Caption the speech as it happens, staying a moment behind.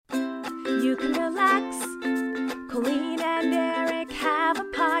relax. Colleen and Erik have a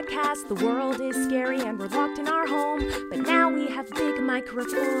podcast. The world is scary and we're locked in our home, but now we have big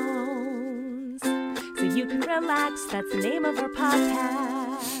microphones, so you can relax. That's the name of our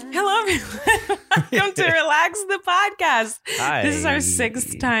podcast. Hello, everyone. Welcome to Relax the Podcast. Hi. This is our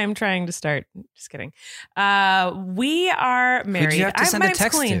 6th time trying to start. Just kidding. We are married. Who'd you have to send my a name's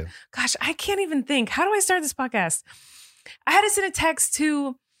text Colleen. to? Gosh, I can't even think. How do I start this podcast? I had to send a text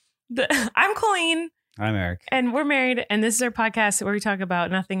to I'm Colleen. I'm Erik. And we're married. And this is our podcast where we talk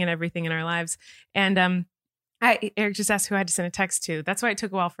about nothing and everything in our lives. And Erik just asked who I had to send a text to. That's why it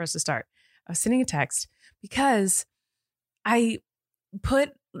took a while for us to start. I was sending a text because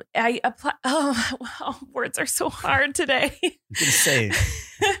words are so hard today. Say.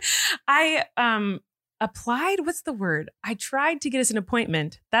 I applied. What's the word? I tried to get us an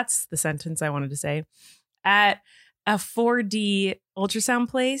appointment. That's the sentence I wanted to say. At a 4D ultrasound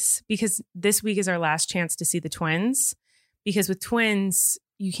place, because this week is our last chance to see the twins. Because with twins,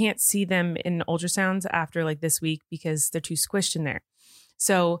 you can't see them in ultrasounds after like this week because they're too squished in there.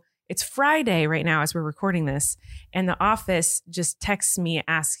 So it's Friday right now as we're recording this, and the office just texts me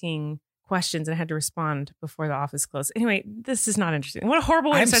asking questions, and I had to respond before the office closed. Anyway, this is not interesting. What a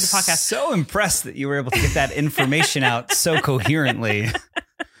horrible way to start the podcast. I'm so impressed that you were able to get that information out so coherently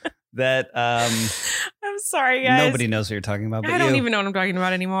that I'm sorry, guys. nobody knows what you're talking about. But I don't even know what I'm talking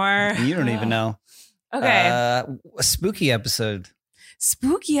about anymore. You don't even know. Okay. A spooky episode.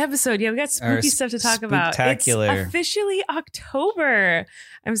 Spooky episode. Yeah, we got spooky stuff to talk about. It's officially October.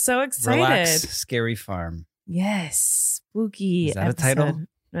 I'm so excited. Relax, Scary Farm. Yes. Spooky Is that episode.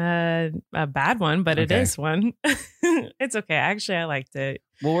 a title? A bad one, but it Okay. is one. It's okay. Actually, I liked it.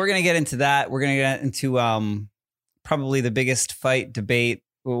 Well, we're going to get into that. We're going to get into probably the biggest fight, debate,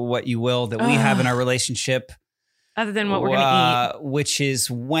 what you will, that we have in our relationship. Other than what we're going to eat. Which is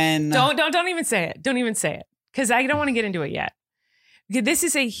when... Don't even say it. Don't even say it. Because I don't want to get into it yet. This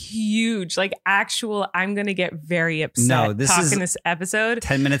is a huge, I'm going to get very upset talking this episode.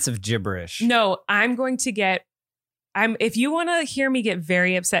 10 minutes of gibberish. No, if you want to hear me get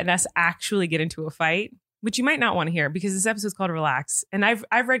very upset and us actually get into a fight, which you might not want to hear because this episode's called Relax. And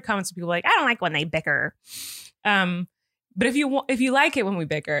I've read comments of people like, I don't like when they bicker. But if you like it when we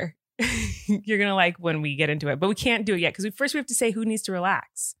bicker, you're going to like when we get into it. But we can't do it yet because we have to say who needs to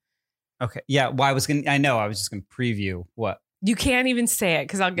relax. Okay. Yeah. Well, I was just going to preview what. You can't even say it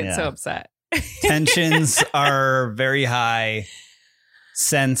because I'll get so upset. Tensions are very high.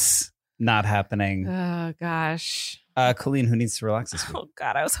 Sense not happening. Oh, gosh. Colleen, who needs to relax this week? Oh,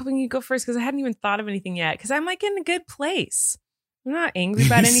 God. I was hoping you'd go first because I hadn't even thought of anything yet because I'm like in a good place. I'm not angry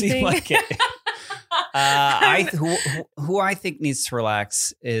about anything. Seem like it. Who I think needs to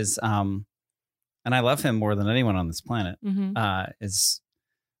relax is, and I love him more than anyone on this planet, I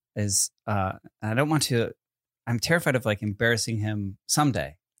don't want to, I'm terrified of like embarrassing him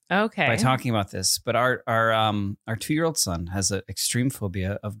someday. Okay. By talking about this, but our 2-year-old son has an extreme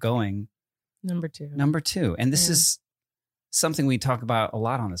phobia of going number two, and this is something we talk about a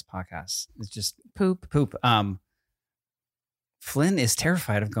lot on this podcast. It's just poop. Flynn is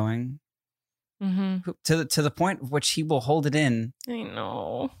terrified of going poop, to the point of which he will hold it in. I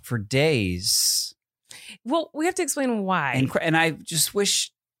know, for days. Well, we have to explain why, and I just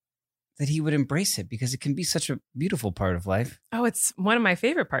wish that he would embrace it because it can be such a beautiful part of life. Oh, it's one of my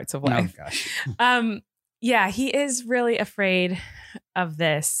favorite parts of life. Oh, gosh. Yeah, he is really afraid of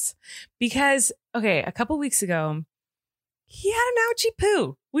this because, a couple weeks ago, he had an ouchie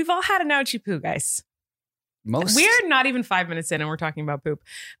poo. We've all had an ouchie poo, guys. We're not even 5 minutes in and we're talking about poop.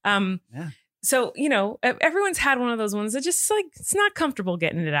 So, everyone's had one of those ones that just it's not comfortable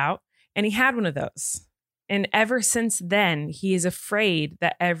getting it out. And he had one of those. And ever since then, he is afraid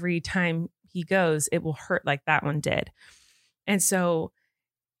that every time he goes, it will hurt like that one did. And so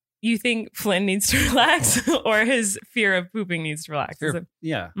you think Flynn needs to relax or his fear of pooping needs to relax?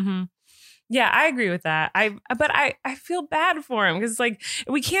 Yeah. Mm-hmm. Yeah, I agree with that. But I feel bad for him because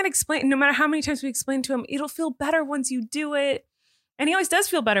we can't explain, no matter how many times we explain to him, it'll feel better once you do it. And he always does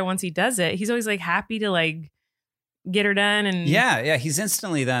feel better once he does it. He's always happy to get her done. And yeah. He's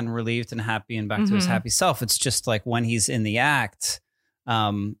instantly then relieved and happy and back to his happy self. It's just when he's in the act,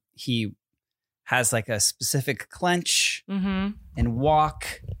 he has a specific clench and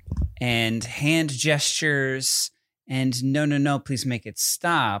walk and hand gestures and no, please make it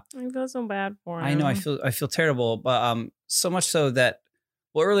stop. I feel so bad for him. I know. I feel terrible, but so much so that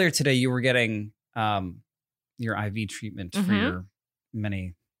earlier today you were getting your IV treatment for your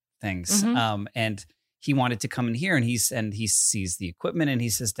many things, and he wanted to come in here and he sees the equipment and he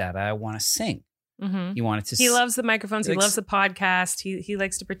says, Dad, I want to sing. Mm-hmm. He wanted to. He loves the microphones. He loves the podcast. He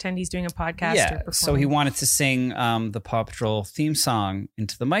likes to pretend he's doing a podcast. Yeah. So he wanted to sing the Paw Patrol theme song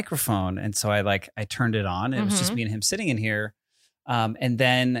into the microphone, and so I turned it on. And It was just me and him sitting in here, and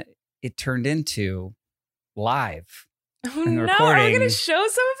then it turned into live. Oh no! Are we going to show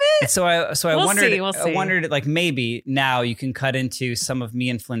some of it? And so I We'll wondered. see. I wondered, like, maybe now you can cut into some of me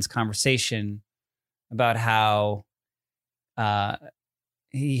and Flynn's conversation about how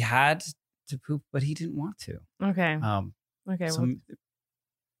he had to poop, but he didn't want to. Okay. Okay. So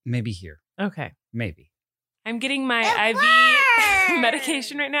maybe here. Okay. Maybe. I'm getting my IV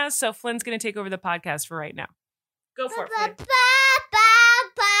medication right now, so Flynn's going to take over the podcast for right now. Go for it, Flynn.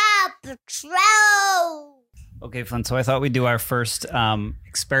 Patrol. Okay, Flynn. So I thought we'd do our first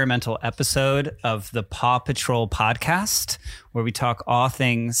experimental episode of the Paw Patrol podcast, where we talk all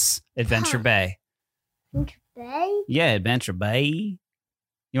things Adventure Bay. Adventure Bay? Yeah, Adventure Bay.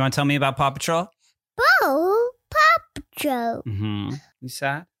 You want to tell me about Paw Patrol? Paw Patrol. Mm-hmm. You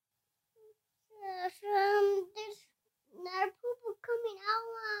sad? There's another poo-poo coming out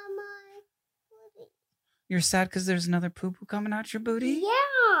on my booty. You're sad because there's another poo-poo coming out your booty?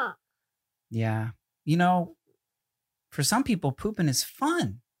 Yeah. Yeah. You know, for some people, pooping is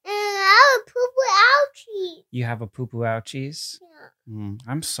fun. And I have a poo-poo ouchie. You have a poo-poo ouchies? Yeah.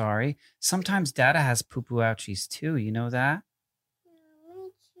 I'm sorry. Sometimes Dada has poo-poo ouchies too. You know that? Yeah,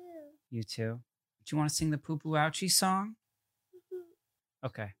 me too. You too. Do you want to sing the poo-poo ouchie song? Mm-hmm.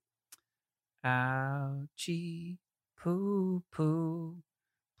 Okay. Ouchie, poo-poo,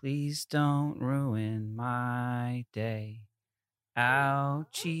 please don't ruin my day.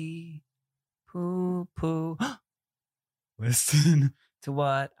 Ouchie, poo-poo. Listen to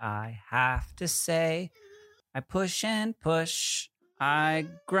what I have to say. I push and push, I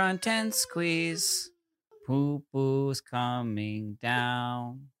grunt and squeeze. Poo-poo's coming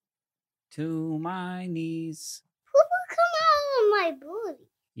down to my knees. Poo-poo come out on my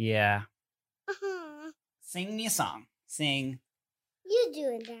booty. Yeah. Uh-huh. Sing me a song. Sing. You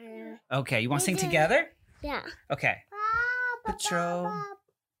do it, Dada. Okay, you want to sing together? Yeah. Okay. Patrol.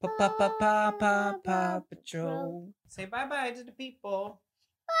 Paw Patrol. Say bye-bye to the people.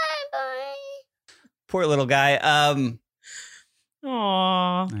 Bye-bye. Poor little guy.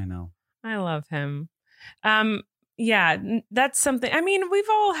 Aw. I know. I love him. Yeah, that's something. I mean, we've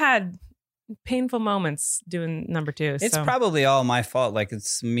all had painful moments doing number 2. It's probably all my fault. Like,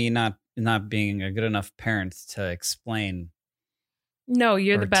 it's me not being a good enough parent to explain. No,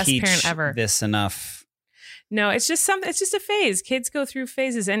 you're or the best teach parent ever. This enough. No, it's just something. It's just a phase. Kids go through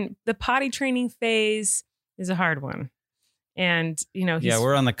phases, and the potty training phase is a hard one. And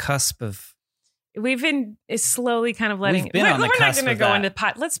we're on the cusp of. We've been slowly kind of letting. We've been on the cusp We're not going to of go that. into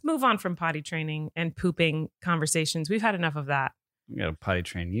pot. Let's move on from potty training and pooping conversations. We've had enough of that. We got to potty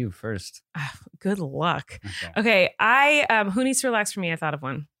train you first. Good luck. Okay. Okay, who needs to relax for me? I thought of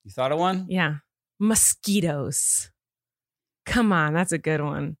one. You thought of one? Yeah, mosquitoes. Come on, that's a good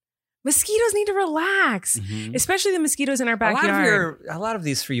one. Mosquitoes need to relax, especially the mosquitoes in our backyard. A lot of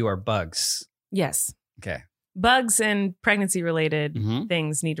these for you are bugs. Yes. Okay. Bugs and pregnancy related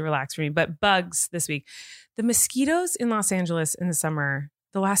things need to relax for me. But bugs this week. The mosquitoes in Los Angeles in the summer,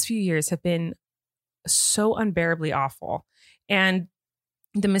 the last few years have been so unbearably awful. And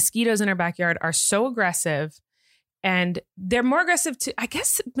the mosquitoes in our backyard are so aggressive, and they're more aggressive I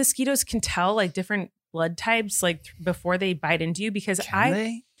guess mosquitoes can tell like different blood types like before they bite into you, because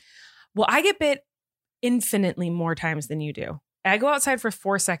I get bit infinitely more times than you do. I go outside for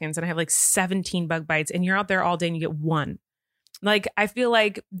 4 seconds and I have like 17 bug bites, and you're out there all day and you get one. Like, I feel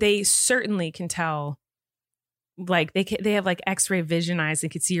like they certainly can tell. Like they have like X-ray vision eyes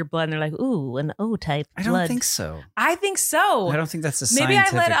and can see your blood, and they're like, ooh, an O type blood. I don't think so. I think so. I don't think that's a Maybe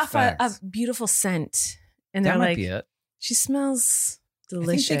scientific I let off fact. a beautiful scent, and That they're might like, be it. she smells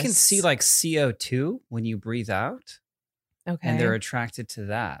delicious. I think they can see like CO2 when you breathe out. Okay. And they're attracted to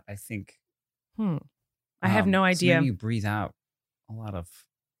that. I think. I have no idea. So maybe you breathe out a lot of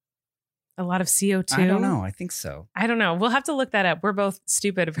CO2. I don't know. I think so. I don't know. We'll have to look that up. We're both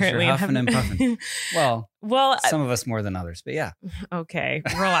stupid, apparently. You're huffing and puffing. Well, some of us more than others, but yeah. Okay,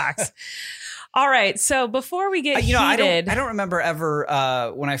 relax. All right. So before we get heated, I don't remember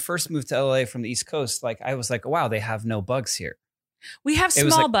ever when I first moved to LA from the East Coast. Like, I was like, wow, they have no bugs here. We have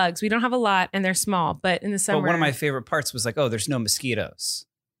small bugs. We don't have a lot, and they're small. But in the summer, but one of my favorite parts was like, oh, there's no mosquitoes.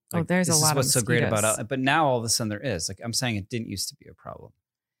 Like, there's a lot of This is what's so great mosquitoes. about it. But now all of a sudden there is. Like, I'm saying it didn't used to be a problem.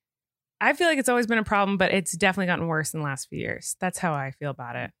 I feel like it's always been a problem, but it's definitely gotten worse in the last few years. That's how I feel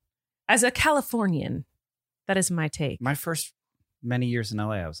about it. As a Californian, that is my take. My first many years in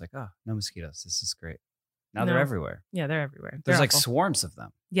LA, I was like, oh, no mosquitoes. This is great. Now they're everywhere. Yeah, they're everywhere. There's They're like awful. swarms of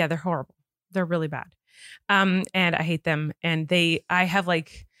them. Yeah, they're horrible. They're really bad. And I hate them. And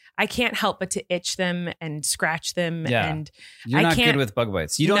I can't help but to itch them and scratch them. Yeah. And You're not good with bug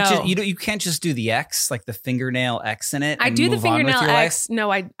bites. You can't just do the X, like the fingernail X in it. I and do the move on with fingernail your X. life.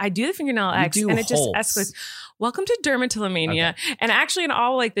 No, I do the fingernail X, and it just escalates. Welcome to Dermatillomania. Okay. And actually, in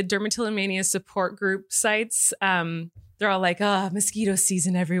all like the Dermatillomania support group sites, they're all like, "Oh, mosquito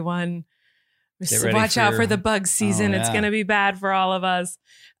season, everyone. Watch out for the bug season. It's going to be bad for all of us."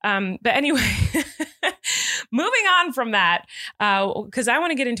 But anyway, moving on from that, because I want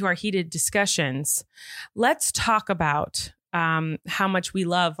to get into our heated discussions. Let's talk about how much we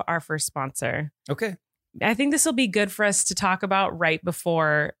love our first sponsor. Okay. I think this will be good for us to talk about right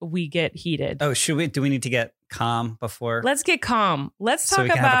before we get heated. Oh, should we? Do we need to get calm before? Let's get calm. Let's talk so we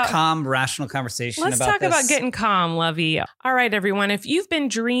can about have a calm, rational conversation. Let's talk about getting calm, Lovey. All right, everyone. If you've been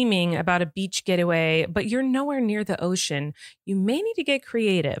dreaming about a beach getaway, but you're nowhere near the ocean, you may need to get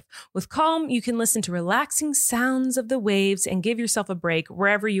creative. With Calm, you can listen to relaxing sounds of the waves and give yourself a break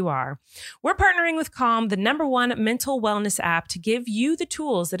wherever you are. We're partnering with Calm, the #1 mental wellness app, to give you the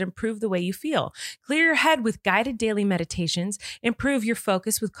tools that improve the way you feel. Clear your head with guided daily meditations, improve your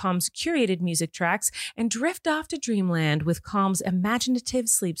focus with Calm's curated music tracks, and drift off to dreamland with Calm's imaginative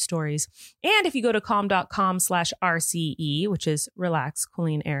sleep stories. And if you go to calm.com/RCE, which is relax,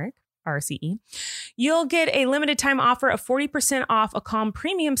 Colleen, Erik, RCE, you'll get a limited time offer of 40% off a Calm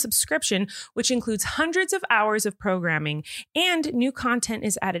premium subscription, which includes hundreds of hours of programming, and new content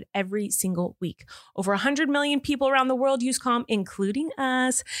is added every single week. Over 100 million people around the world use Calm, including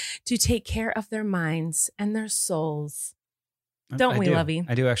us, to take care of their minds and their souls. Don't we, Lovey?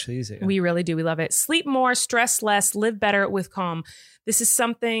 I do actually use it. Yeah. We really do. We love it. Sleep more, stress less, live better with Calm. This is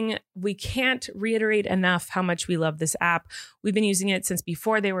something we can't reiterate enough how much we love this app. We've been using it since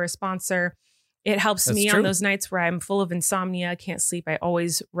before they were a sponsor. It helps me on those nights where I'm full of insomnia, can't sleep. I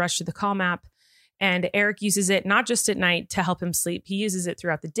always rush to the Calm app. And Erik uses it not just at night to help him sleep. He uses it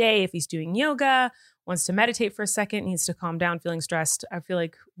throughout the day. If he's doing yoga, wants to meditate for a second, needs to calm down, feeling stressed. I feel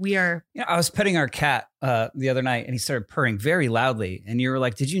like we are. Yeah, I was petting our cat the other night and he started purring very loudly. And you were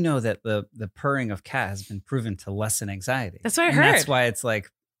like, did you know that the purring of cat has been proven to lessen anxiety? That's what I heard. That's why it's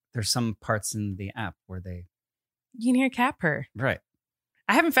like there's some parts in the app where you can hear a cat purr. Right.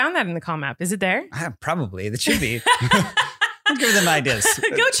 I haven't found that in the Calm app. Is it there? Probably. That should be. I'll give them ideas.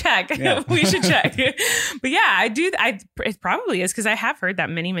 Go check. Yeah. We should check. But yeah, I do. It probably is because I have heard that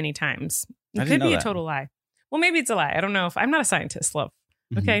many, many times. It could be a total lie. Well, maybe it's a lie. I don't know. I'm not a scientist, love.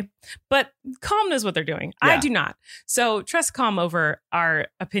 Okay. But Calm knows what they're doing. Yeah. I do not. So trust Calm over our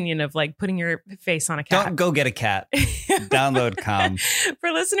opinion of like putting your face on a cat. Don't go get a cat. Download Calm.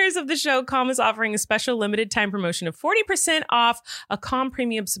 For listeners of the show, Calm is offering a special limited time promotion of 40% off a Calm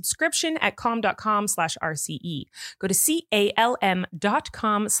premium subscription at calm.com/RCE. Go to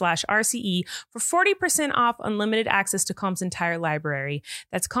calm.com/RCE for 40% off unlimited access to Calm's entire library.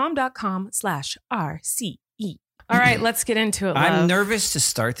 That's calm.com/RCE. All right, let's get into it, love. I'm nervous to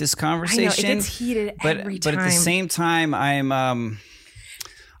start this conversation. I know, it gets heated every time. But at the same time, I'm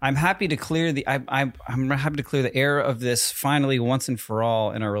happy to clear the I'm happy to clear the air of this finally once and for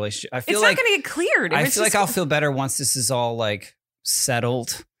all in our relationship. I feel it's like not going to get cleared. I feel like I'll feel better once this is all like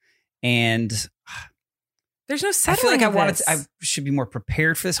settled. And there's no settling. I feel like I should be more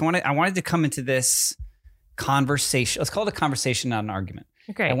prepared for this. I wanted to come into this conversation. Let's call it a conversation, not an argument.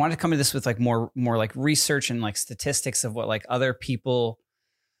 Okay. I wanted to come to this with like more like research and like statistics of what like other people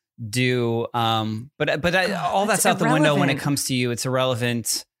do. But all that's out the window when it comes to you. It's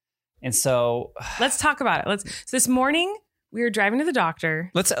irrelevant. And so let's talk about it. So this morning we were driving to the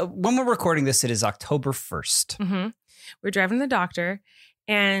doctor. When we're recording this, it is October 1st. Mm-hmm. We're driving to the doctor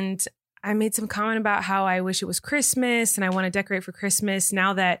and I made some comment about how I wish it was Christmas and I want to decorate for Christmas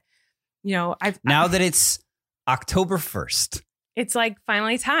now that, that it's October 1st. It's like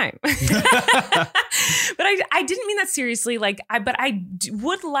finally time. But I didn't mean that seriously. But I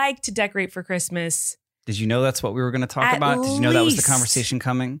would like to decorate for Christmas. Did you know that's what we were going to talk about? Did you know that was the conversation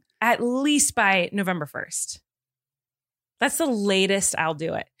coming? At least by November 1st. That's the latest I'll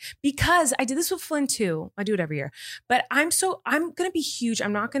do it. Because I did this with Flynn too. I do it every year. But I'm going to be huge.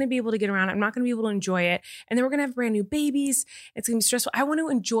 I'm not going to be able to get around. I'm not going to be able to enjoy it. And then we're going to have brand new babies. It's going to be stressful. I want to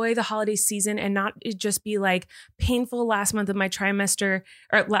enjoy the holiday season and not it just be like painful last month of my trimester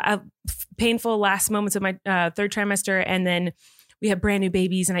or painful last moments of my third trimester. And then we have brand new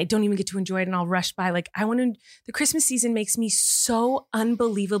babies and I don't even get to enjoy it and I'll rush by. Like the Christmas season makes me so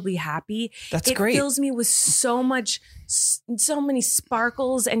unbelievably happy. That's great. It fills me with so many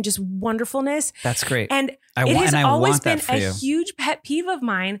sparkles and just wonderfulness. That's great. And it has always been a huge pet peeve of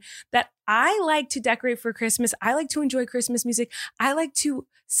mine that I like to decorate for Christmas. I like to enjoy Christmas music. I like to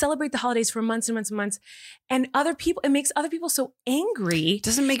celebrate the holidays for months and months and months. And other people, it makes other people so angry. It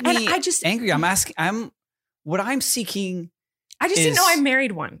doesn't make me angry. What I'm seeking. I just didn't know I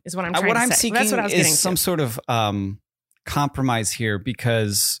married one is what I'm trying to say. What I'm seeking That's what I was getting is some sort of compromise here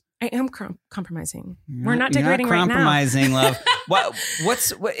because I am compromising. We're not decorating right now. Compromising, love.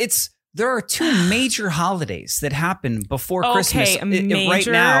 There are two major holidays that happen before Christmas. Right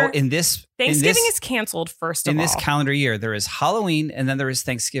now, in this Thanksgiving is canceled. First of all, in this calendar year, there is Halloween and then there is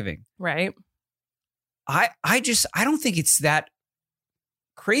Thanksgiving. Right. I don't think it's that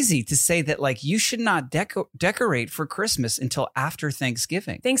crazy to say that like you should not decorate for Christmas until after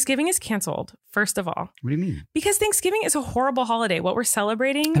Thanksgiving. Thanksgiving is canceled, first of all. What do you mean? Because Thanksgiving is a horrible holiday. What we're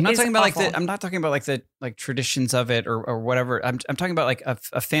celebrating I'm not is talking about awful. I'm not talking about like the traditions of it or whatever. I'm talking about like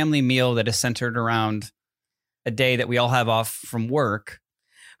a family meal that is centered around a day that we all have off from work.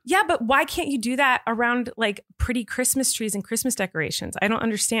 Yeah, but why can't you do that around like pretty Christmas trees and Christmas decorations? I don't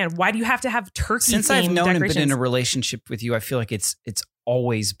understand. Why do you have to have turkey? Since I've known and been in a relationship with you, I feel like it's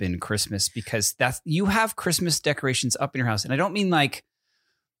always been Christmas because you have Christmas decorations up in your house, and I don't mean like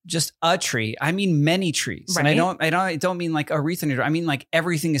just a tree. I mean many trees, right. And I don't mean like a wreath on your door. I mean like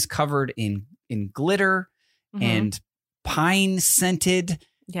everything is covered in glitter and pine scented.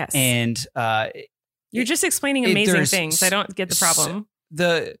 Yes, and you're just explaining amazing things. I don't get the problem.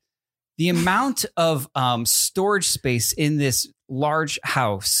 The amount of storage space in this large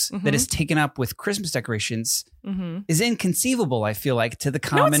house that is taken up with Christmas decorations is inconceivable, I feel like, to the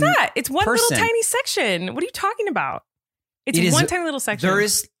common No, it's not. It's one person. little tiny section. What are you talking about? It's one tiny little section. There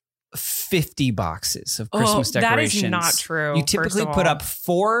is 50 boxes of Christmas decorations. That is not true. You typically put up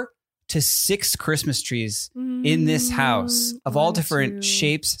 4 to 6 Christmas trees in this house of all different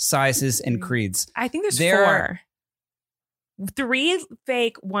shapes, sizes, and creeds. I think there's 4. 3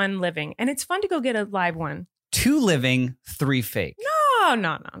 fake, 1 living. And it's fun to go get a live one. 2 living, 3 fake.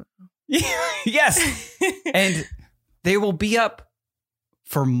 No. Yes. And they will be up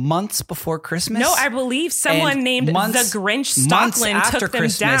for months before Christmas. No, I believe someone named the Grinch Stockland took them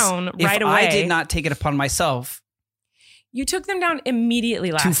down right away. I did not take it upon myself. You took them down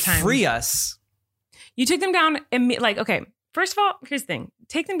immediately last time. To free us. You took them down, okay, first of all, here's the thing.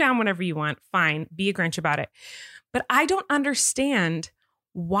 Take them down whenever you want. Fine. Be a Grinch about it. But I don't understand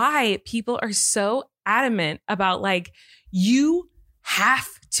why people are so adamant about like, you have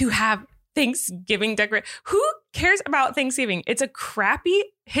to have Thanksgiving decorate. Who cares about Thanksgiving? It's a crappy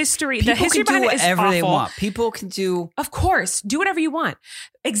history. People the history can do behind it is whatever awful. they want. People can do. Of course, do whatever you want.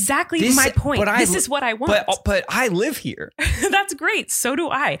 Exactly my point. This is what I want. But I live here. That's great. So do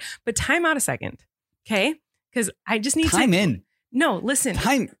I. But time out a second, okay? Because I just need time in. No, listen.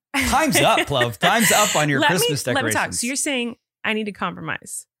 Time's up, love. Time's up on your Christmas decorations. Let me talk. So you're saying I need to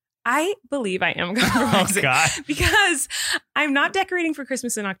compromise. I believe I am compromising. Oh, God. Because I'm not decorating for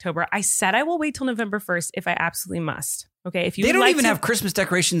Christmas in October. I said I will wait till November 1st if I absolutely must. Okay. If you They don't even have Christmas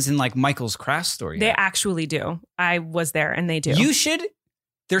decorations in like Michael's craft store yet. They actually do. I was there and they do.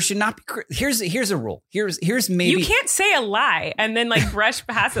 There should not be. Here's a rule. Here's maybe. You can't say a lie and then like brush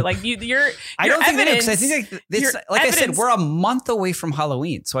past it. Like you're. I don't think that because I think like I said, we're a month away from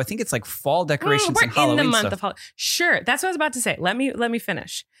Halloween, so I think it's like fall decorations and Halloween in the month stuff. of Halloween. Sure, that's what I was about to say. Let me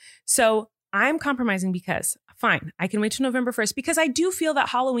finish. So I'm compromising because fine, I can wait till November 1st because I do feel that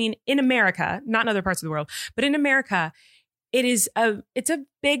Halloween in America, not in other parts of the world, but in America, it's a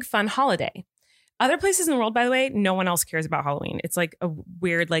big fun holiday. Other places in the world, by the way, no one else cares about Halloween. It's like a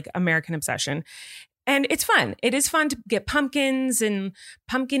weird, like American obsession. And it's fun. It is fun to get pumpkins and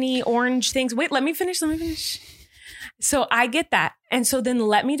pumpkin-y orange things. Wait, let me finish. So I get that. And so then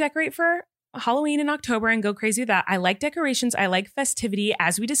let me decorate for Halloween in October and go crazy with that. I like decorations. I like festivity.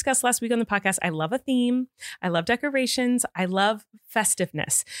 As we discussed last week on the podcast, I love a theme. I love decorations. I love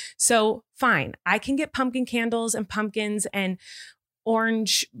festiveness. So fine. I can get pumpkin candles and pumpkins and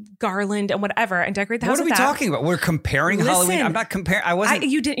orange garland and whatever and decorate the house. What are we talking about? We're comparing Halloween. I'm not comparing. I wasn't.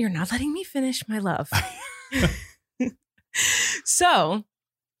 You're not letting me finish, my love. So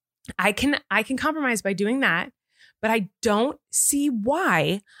I can compromise by doing that, but I don't see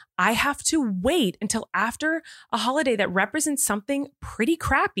why I have to wait until after a holiday that represents something pretty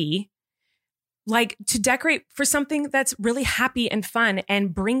crappy, like to decorate for something that's really happy and fun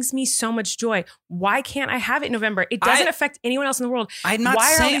and brings me so much joy. Why can't I have it in November? It doesn't affect anyone else in the world. I'm not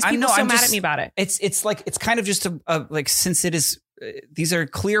Why saying, are all these people so mad at me about it? It's kind of just like, since it is, these are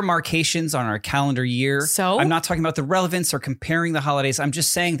clear marcations on our calendar year. So I'm not talking about the relevance or comparing the holidays. I'm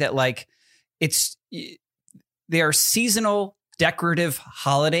just saying that like they are seasonal decorative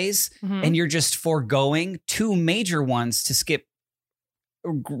holidays and you're just foregoing 2 major ones to skip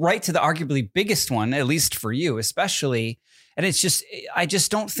right to the arguably biggest one, at least for you, especially. And it's just, I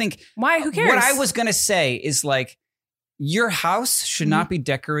just don't think. Why? Who cares? What I was going to say is like, your house should not be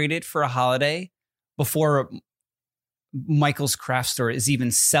decorated for a holiday before Michael's Craft Store is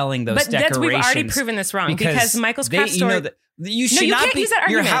even selling those decorations. We've already proven this wrong because Michael's Craft Store. You should you not can't be. Use that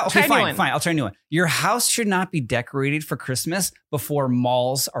argument. Okay, fine. I'll try a new one. Your house should not be decorated for Christmas before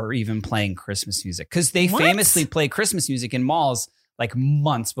malls are even playing Christmas music, because they famously play Christmas music in malls like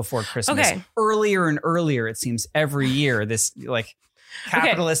months before Christmas. Okay. Earlier and earlier, it seems, every year. This like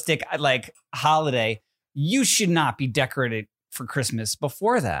capitalistic like holiday. You should not be decorated for Christmas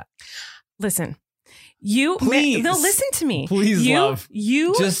before that. Listen. No, listen to me. Please, love.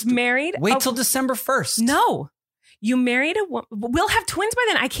 You just married. Wait till December 1st. No, you married a woman. We'll have twins by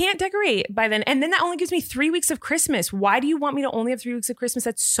then. I can't decorate by then. And then that only gives me 3 weeks of Christmas. Why do you want me to only have 3 weeks of Christmas?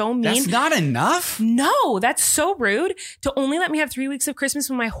 That's so mean. That's not enough. No, that's so rude to only let me have 3 weeks of Christmas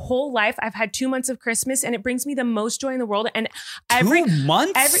when my whole life I've had 2 months of Christmas, and it brings me the most joy in the world. And 2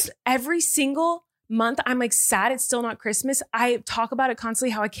 months? Every single month I'm like sad it's still not Christmas. I talk about it constantly,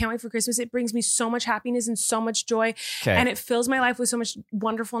 how I can't wait for Christmas. It brings me so much happiness and so much joy, and it fills my life with so much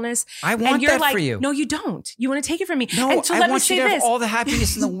wonderfulness. I want that for you. No, you don't. You want to take it from me. No, and so I let want me you say to this. have all the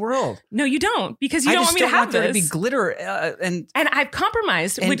happiness in the world. No, you don't, because you don't want me to have this. I just don't want there to be glitter and I've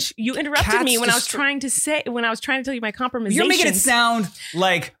compromised, which you interrupted me when I was trying to tell you my compromisation. You're making it sound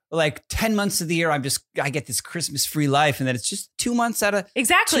like 10 months of the year I get this Christmas free life, and then it's just 2 months out of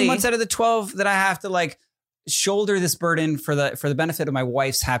 2 months out of the 12 that I have to like shoulder this burden for the benefit of my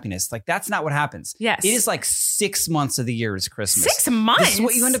wife's happiness. Like, that's not what happens. Yes. It is like 6 months of the year is Christmas. 6 months? This is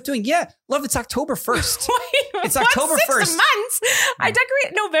what you end up doing. Yeah. Love, it's October 1st. It's October 1st. 6 months? I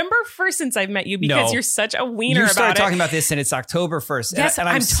decorate November 1st since I've met you because you're such a wiener about it. You started talking about this and it's October 1st. Yes, and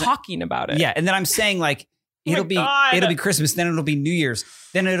I'm talking about it. Yeah. And then I'm saying like, it'll be Christmas, then it'll be New Year's,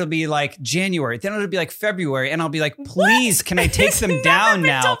 then it'll be like January, then it'll be like February, and I'll be like, please, can I take them down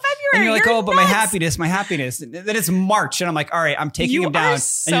now? And you're like, but my happiness. And then it's March, and I'm like, all right, I'm taking them down.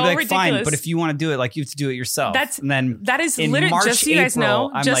 So and you're like, ridiculous. Fine, but if you want to do it, like, you have to do it yourself. That is in literally March, just so you guys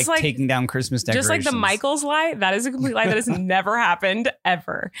know. I'm just like taking down Christmas decorations. Just like the Michaels lie, that is a complete lie. That has never happened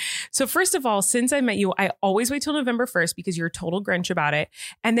ever. So first of all, since I met you, I always wait till November 1st because you're a total Grinch about it,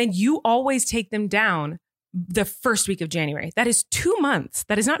 and then you always take them down the first week of January. That is 2 months.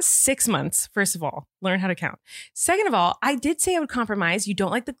 That is not 6 months. First of all, learn how to count. Second of all, I did say I would compromise. You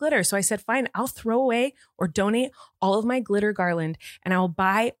don't like the glitter. So I said, fine, I'll throw away or donate all of my glitter garland, and I will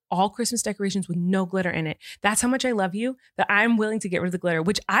buy all Christmas decorations with no glitter in it. That's how much I love you, that I'm willing to get rid of the glitter,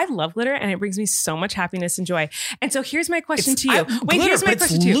 which I love glitter, and it brings me so much happiness and joy. And so here's my question to you. Here's my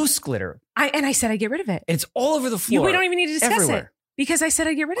question to you. It's loose glitter. I said I'd get rid of it. It's all over the floor. We don't even need to discuss it. Because I said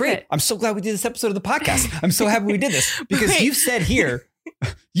I'd get rid of it. I'm so glad we did this episode of the podcast. I'm so happy we did this. Because you've said here,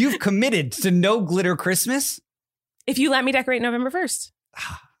 you've committed to no glitter Christmas. If you let me decorate November 1st.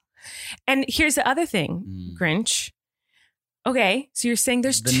 And here's the other thing, Grinch. Okay, so you're saying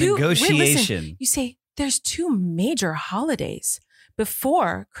there's two. Negotiation. Wait, listen. You say there's 2 major holidays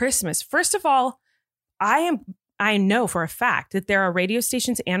before Christmas. First of all, I know for a fact that there are radio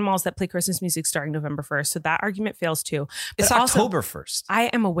stations and malls that play Christmas music starting November 1st. So that argument fails too. But it's also, October 1st. I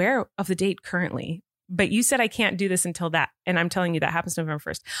am aware of the date currently, but you said I can't do this until that. And I'm telling you that happens November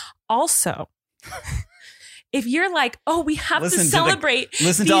 1st. Also, if you're like, oh, we have to celebrate.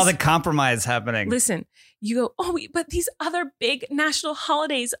 Listen to all the compromise happening. Listen, you go, oh, but these other big national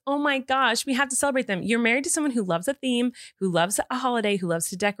holidays, oh my gosh, we have to celebrate them. You're married to someone who loves a theme, who loves a holiday, who loves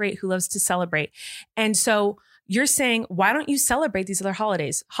to decorate, who loves to celebrate. And so you're saying, why don't you celebrate these other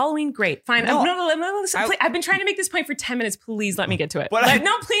holidays? Halloween, great. Fine. No, listen, I've been trying to make this point for 10 minutes. Please let me get to it.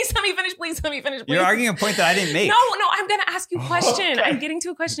 No, please let me finish. Please let me finish. Please. You're arguing a point that I didn't make. No, I'm going to ask you a question. Okay. I'm getting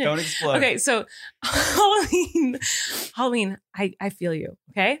to a question. Don't explode. Okay, so Halloween, I feel you,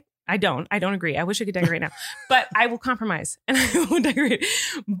 okay? I don't agree. I wish I could decorate now. But I will compromise and I will decorate.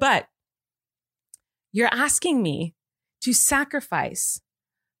 But you're asking me to sacrifice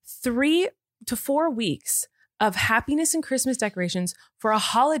 3 to 4 weeks of happiness and Christmas decorations for a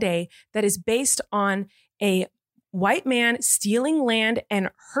holiday that is based on a white man stealing land and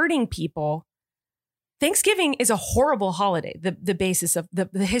hurting people. Thanksgiving is a horrible holiday. The basis of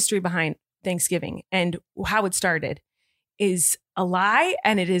the history behind Thanksgiving and how it started is a lie,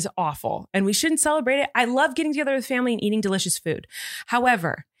 and it is awful, and we shouldn't celebrate it. I love getting together with family and eating delicious food.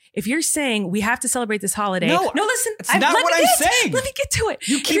 However, if you're saying we have to celebrate this holiday, no, listen, it's not what I'm saying. Let me get to it.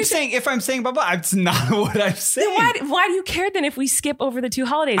 You keep saying if I'm saying blah blah. It's not what I'm saying. Then why do you care then if we skip over the 2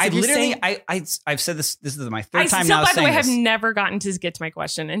 holidays? I've said this. This is my third time now. By the way, I've never gotten to get to my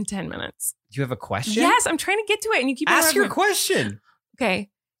question in 10 minutes. You have a question? Yes, I'm trying to get to it, and you keep ask your question. Okay.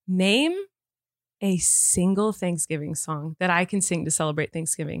 Name a single Thanksgiving song that I can sing to celebrate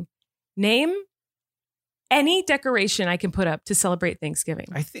Thanksgiving. Name any decoration I can put up to celebrate Thanksgiving.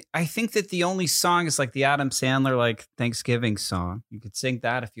 I think that the only song is like the Adam Sandler like Thanksgiving song. You could sing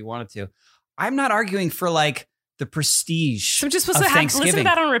that if you wanted to. I'm not arguing for like the prestige. So I'm just supposed to listen to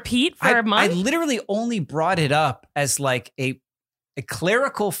that on repeat for a month? I literally only brought it up as like a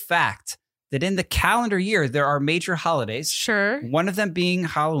clerical fact that in the calendar year, there are major holidays. Sure. One of them being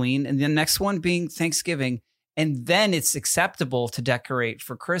Halloween and the next one being Thanksgiving. And then it's acceptable to decorate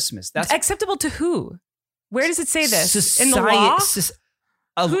for Christmas. That's acceptable to who? Where does it say this? In the law?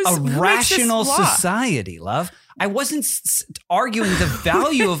 Who rational makes this law? Society, love. I wasn't arguing the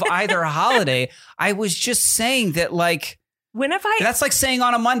value of either holiday. I was just saying that, like, that's like saying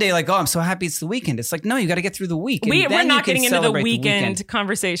on a Monday, like, oh, I'm so happy it's the weekend. It's like, no, you got to get through the week. We're not getting into the weekend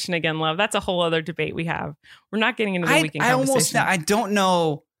conversation again, love. That's a whole other debate we have. We're not getting into the weekend conversation. I don't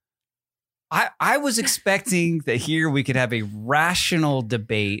know. I was expecting that here we could have a rational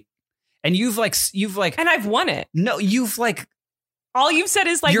debate. And you've like, and I've won it. No, you've like, all you've said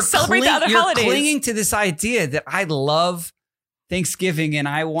is like celebrate the other holidays. You're clinging to this idea that I love Thanksgiving and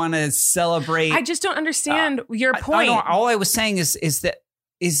I want to celebrate. I just don't understand your point. All I was saying is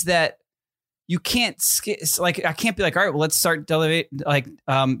that you can't like I can't be like, all right, well, let's start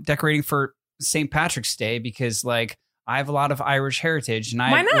decorating for St. Patrick's Day because like I have a lot of Irish heritage and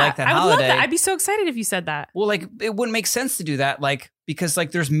I like that holiday. I would love that. I'd be so excited if you said that. Well, like it wouldn't make sense to do that, like because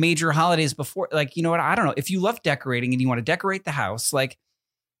like there's major holidays before. Like, you know what? I don't know. If you love decorating and you want to decorate the house, like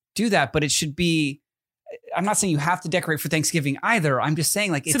do that. But it should be. I'm not saying you have to decorate for Thanksgiving either. I'm just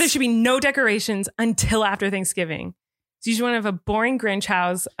saying like so there should be no decorations until after Thanksgiving. So you just want to have a boring Grinch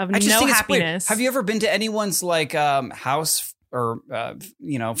house of no happiness. Have you ever been to anyone's like house? Or,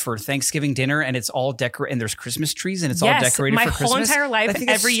 for Thanksgiving dinner and it's all decorated and there's Christmas trees and it's all decorated for Christmas. My whole entire life,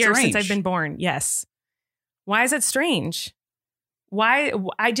 every year since I've been born. Yes. Why is that strange? Why?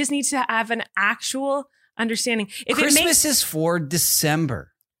 I just need to have an actual understanding. If Christmas is for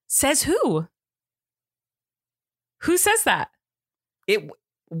December. Says who? Who says that?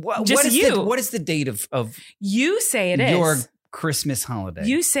 What is the date of you say it is your Christmas holiday?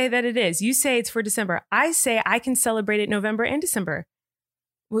 You say that it is. You say it's for December. I say I can celebrate it November and December.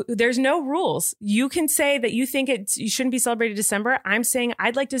 There's no rules. You can say that you think you shouldn't be celebrated December. I'm saying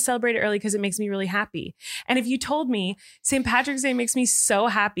I'd like to celebrate it early because it makes me really happy. And if you told me St. Patrick's Day makes me so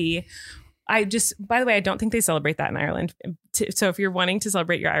happy, by the way, I don't think they celebrate that in Ireland. So if you're wanting to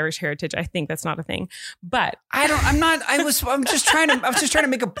celebrate your Irish heritage, I think that's not a thing. But I was just trying to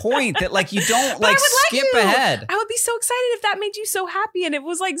make a point that like you don't like skip ahead. I would be so excited if that made you so happy and it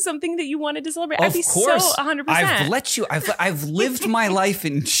was like something that you wanted to celebrate. I'd be so 100%. I've lived my life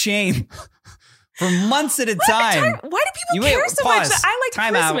in shame for months at a time. Why do people care so much that I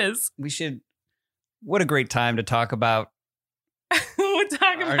like Christmas? What a great time to talk about. We're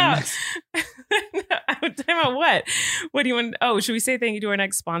talking about what? What do you want? Oh, should we say thank you to our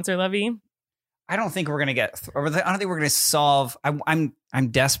next sponsor, Lovey? I don't think we're going to get. I don't think we're going to solve. I'm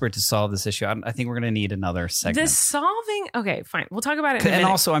desperate to solve this issue. I think we're going to need another segment. Okay, fine. We'll talk about it in a minute. And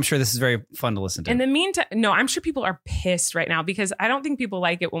also, I'm sure this is very fun to listen to. In the meantime, no, I'm sure people are pissed right now because I don't think people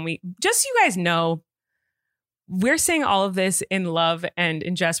like it when just so you guys know, we're saying all of this in love and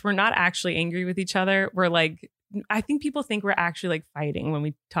in jest. We're not actually angry with each other. We're like. I think people think we're actually like fighting when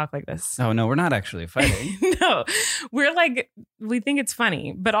we talk like this. Oh, no, we're not actually fighting. No, we're like, we think it's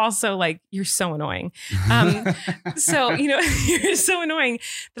funny, but also like, you're so annoying. So, you're so annoying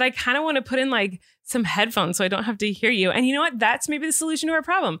that I kind of want to put in like some headphones so I don't have to hear you. And you know what? That's maybe the solution to our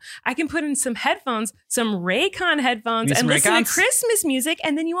problem. I can put in some headphones, some Raycon headphones and listen to Christmas music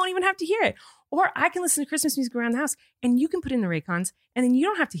and then you won't even have to hear it. Or I can listen to Christmas music around the house and you can put in the Raycons and then you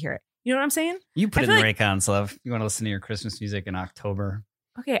don't have to hear it. You know what I'm saying? You put in the Raycons, love. You want to listen to your Christmas music in October.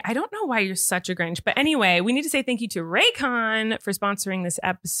 Okay, I don't know why you're such a Grinch. But anyway, we need to say thank you to Raycon for sponsoring this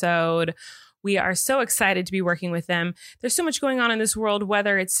episode. We are so excited to be working with them. There's so much going on in this world,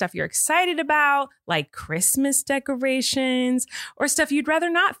 whether it's stuff you're excited about, like Christmas decorations, or stuff you'd rather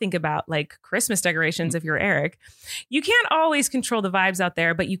not think about, like Christmas decorations if you're Erik. You can't always control the vibes out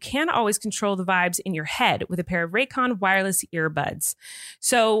there, but you can always control the vibes in your head with a pair of Raycon wireless earbuds.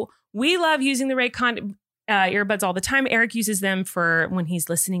 So we love using the Raycon earbuds all the time. Erik uses them for when he's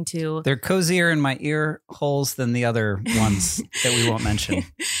listening to... They're cozier in my ear holes than the other ones that we won't mention.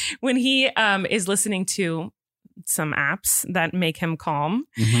 When he is listening to some apps that make him calm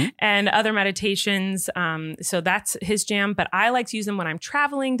and other meditations. So that's his jam. But I like to use them when I'm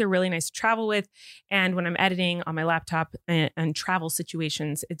traveling. They're really nice to travel with. And when I'm editing on my laptop and travel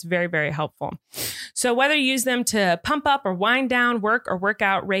situations, it's very, very helpful. So whether you use them to pump up or wind down, work or work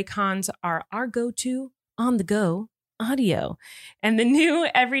out, Raycons are our go-to on the go audio. And the new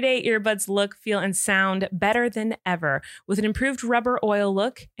everyday earbuds look, feel, and sound better than ever with an improved rubber oil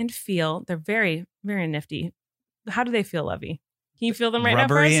look and feel. They're very, very nifty. How do they feel, Lovey? Can you feel them right now?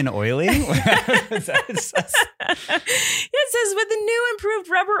 Rubbery and oily? It says with the new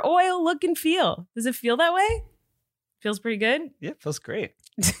improved rubber oil look and feel. Does it feel that way? Feels pretty good? Yeah, it feels great.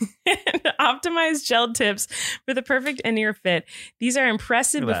 Optimized gel tips for the perfect in-ear fit. These are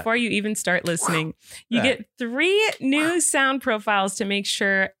impressive before you even start listening. You get 3 new sound profiles to make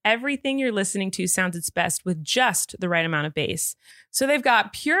sure everything you're listening to sounds its best with just the right amount of bass. So they've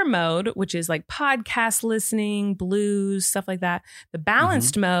got pure mode, which is like podcast listening, blues, stuff like that. The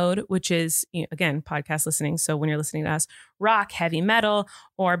balanced mode, which is, again, podcast listening. So when you're listening to us, rock, heavy metal,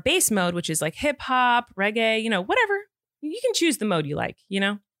 or bass mode, which is like hip hop, reggae, whatever. You can choose the mode you like,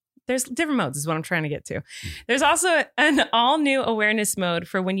 There's different modes is what I'm trying to get to. There's also an all-new awareness mode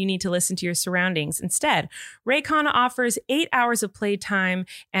for when you need to listen to your surroundings. Instead, Raycon offers 8 hours of playtime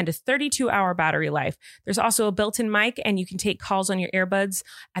and a 32-hour battery life. There's also a built-in mic, and you can take calls on your earbuds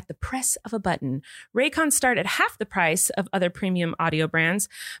at the press of a button. Raycons start at half the price of other premium audio brands,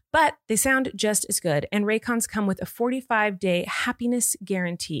 but they sound just as good. And Raycons come with a 45-day happiness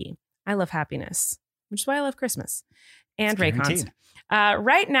guarantee. I love happiness, which is why I love Christmas. And Raycons.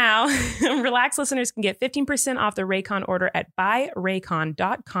 Right now, Relax listeners can get 15% off their Raycon order at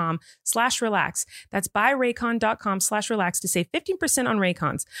buyraycon.com/relax. That's buyraycon.com/relax to save 15% on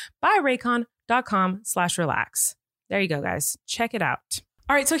Raycons. Buyraycon.com/relax. There you go, guys. Check it out.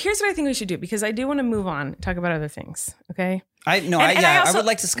 All right, so here's what I think we should do, because I do want to move on and talk about other things, okay? I would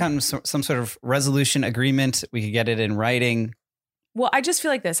like to come to some sort of resolution agreement. We could get it in writing. Well, I just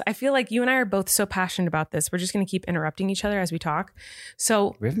feel like this. I feel like you and I are both so passionate about this. We're just going to keep interrupting each other as we talk.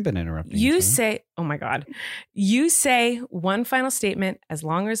 So we haven't been interrupting. You say, oh my God, you say one final statement as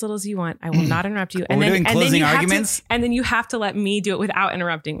long or as little as you want. I will not interrupt you. And then doing closing arguments. And then you have to let me do it without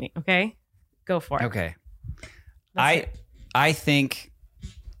interrupting me. Okay, go for it. Okay. I think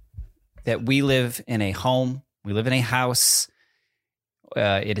that we live in a home. We live in a house.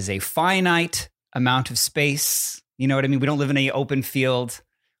 It is a finite amount of space. You know what I mean? We don't live in an open field.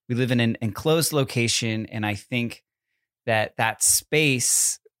 We live in an enclosed location. And I think that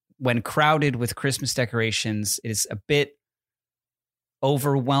space, when crowded with Christmas decorations, is a bit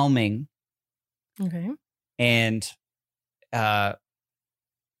overwhelming. Okay. And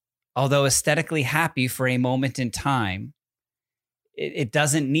although aesthetically happy for a moment in time, it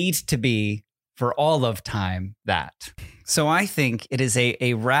doesn't need to be for all of time that. So I think it is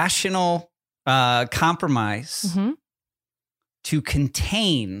a rational compromise to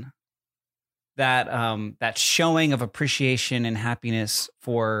contain that showing of appreciation and happiness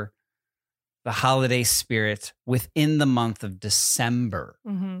for the holiday spirit within the month of December.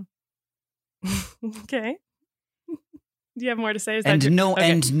 Okay. Do you have more to say?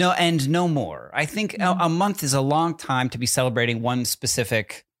 No more. I think a month is a long time to be celebrating one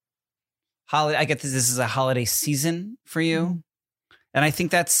specific holiday. I get this is a holiday season for you. And I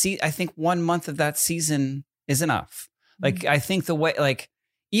think I think 1 month of that season is enough. Like, I think the way, like,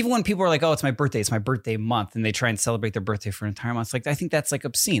 even when people are like, oh, it's my birthday month, and they try and celebrate their birthday for an entire month, like, I think that's like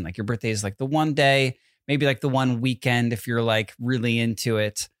obscene. Like, your birthday is like the one day, maybe like the one weekend if you're like really into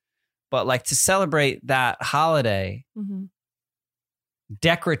it. But like to celebrate that holiday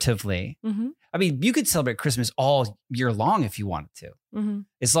decoratively, I mean, you could celebrate Christmas all year long if you wanted to,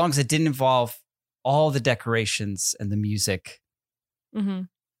 as long as it didn't involve all the decorations and the music. So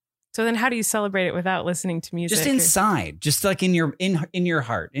then how do you celebrate it without listening to music? Just inside, just like in your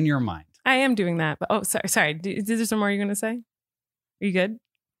heart, in your mind. I am doing that. But sorry. Is there some more you're going to say? Are you good?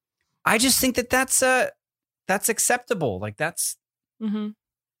 I just think that's acceptable. Like that's.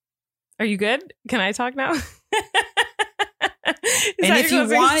 Are you good? Can I talk now? And if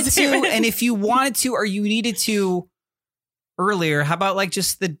you wanted to, or you needed to earlier, how about like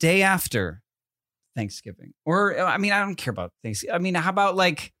just the day after Thanksgiving? Or, I mean, I don't care about Thanksgiving. I mean, how about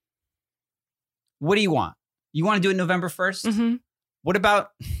like, what do you want? You want to do it November 1st? What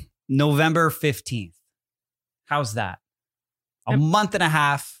about November 15th? How's that? A month and a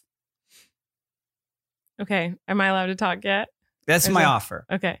half. Okay. Am I allowed to talk yet? That's my offer.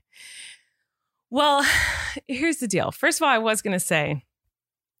 Okay. Well, here's the deal. First of all, I was going to say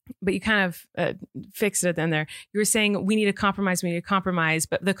but you kind of fixed it at the end there. You were saying we need a compromise,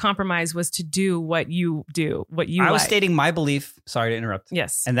 but the compromise was to do what you do, what you I was like. stating my belief. Sorry to interrupt.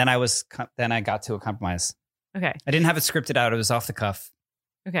 Yes. And then I got to a compromise. Okay. I didn't have it scripted out. It was off the cuff.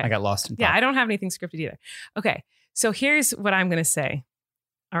 Okay. I got lost in thought. Yeah, I don't have anything scripted either. Okay. So here's what I'm going to say.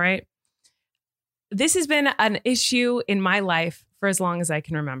 All right. This has been an issue in my life for as long as I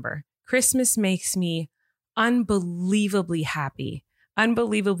can remember. Christmas makes me unbelievably happy,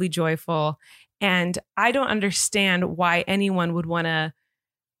 unbelievably joyful. And I don't understand why anyone would want to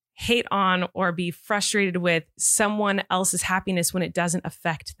hate on or be frustrated with someone else's happiness when it doesn't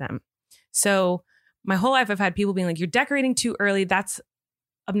affect them. So my whole life, I've had people being like, you're decorating too early. That's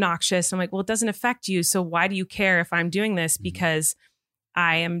obnoxious. I'm like, well, it doesn't affect you. So why do you care if I'm doing this? Because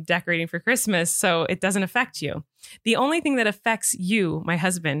I am decorating for Christmas, so it doesn't affect you. The only thing that affects you, my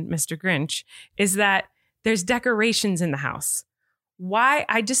husband, Mr. Grinch, is that there's decorations in the house. Why?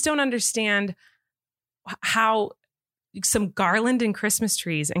 I just don't understand how some garland and Christmas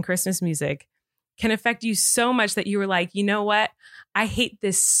trees and Christmas music can affect you so much that you were like, you know what? I hate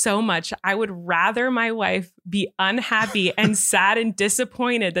this so much. I would rather my wife be unhappy and sad and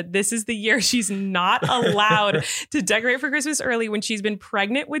disappointed that this is the year she's not allowed to decorate for Christmas early when she's been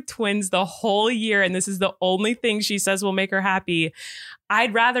pregnant with twins the whole year. And this is the only thing she says will make her happy.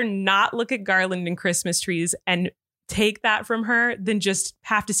 I'd rather not look at garland and Christmas trees and take that from her than just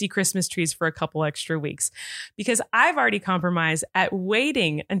have to see Christmas trees for a couple extra weeks, because I've already compromised at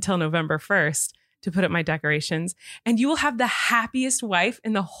waiting until November 1st to put up my decorations, and you will have the happiest wife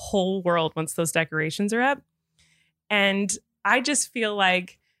in the whole world once those decorations are up. And I just feel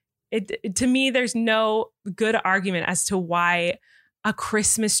like to me, there's no good argument as to why a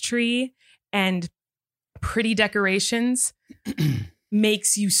Christmas tree and pretty decorations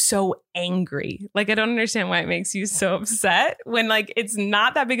makes you so angry. Like, I don't understand why it makes you so upset when, like, it's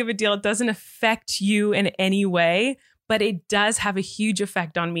not that big of a deal. It doesn't affect you in any way, but it does have a huge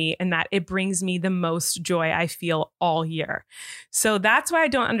effect on me, and that it brings me the most joy I feel all year. So that's why I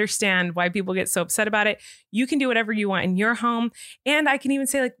don't understand why people get so upset about it. You can do whatever you want in your home. And I can even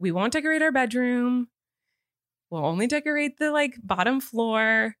say, like, we won't decorate our bedroom. We'll only decorate the, like, bottom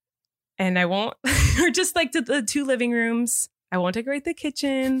floor. And I won't, or just like the 2 living rooms. I won't decorate the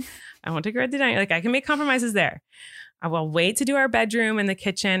kitchen. I won't decorate the dining. Like, I can make compromises there. I will wait to do our bedroom and the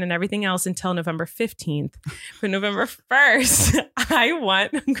kitchen and everything else until November 15th. But November 1st, I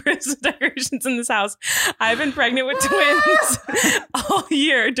want Christmas decorations in this house. I've been pregnant with twins all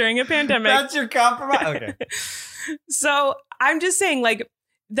year during a pandemic. That's your compromise? Okay. So I'm just saying, like,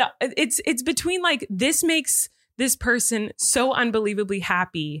 it's between, like, this makes this person so unbelievably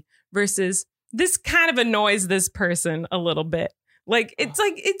happy versus this kind of annoys this person a little bit. Like, it's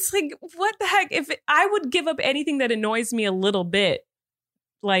like, what the heck? If I would give up anything that annoys me a little bit,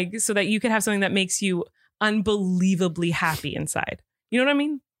 like, so that you can have something that makes you unbelievably happy inside. You know what I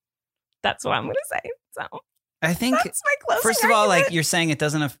mean? That's what I'm going to say. So I think, that's my closing first of all, argument. like, you're saying it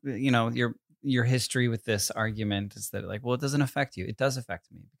doesn't, your history with this argument is that, like, well, it doesn't affect you. It does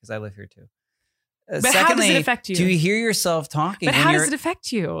affect me because I live here too. But Secondly, how does it affect you? Do you hear yourself talking? But how does it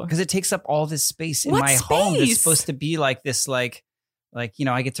affect you? Because it takes up all this space in What my home. space? That's supposed to be like this, like, I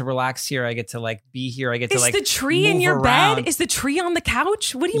get to relax here. I get to, like, be here. I get to, like, Is the tree in move your around. bed? Is the tree on the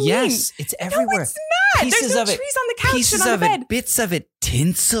couch? What do you mean? Yes, it's everywhere. No, it's not. Pieces There's no of it, trees on the couch pieces and on of the bed. it, bits of it,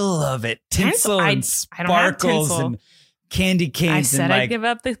 tinsel of it, Tinsel? and I don't have sparkles tinsel. and candy canes. I said and, like, I'd give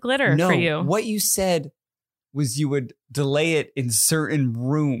up the glitter no, for you. what you said was you would delay it in certain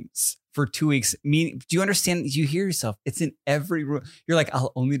rooms for 2 weeks. Meaning, do you understand? You hear yourself. It's in every room. You're like,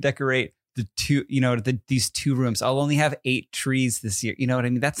 I'll only decorate the 2, these 2 rooms. I'll only have 8 trees this year. You know what I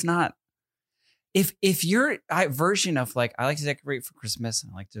mean? That's not. If your version of, like, I like to decorate for Christmas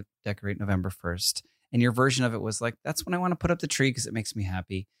and I like to decorate November 1st, and your version of it was like, that's when I want to put up the tree because it makes me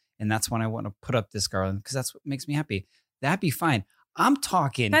happy, and that's when I want to put up this garland because that's what makes me happy, that'd be fine. I'm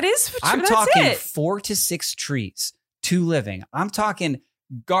talking. That is true. I'm That's talking it. 4 to 6 trees, 2 living. I'm talking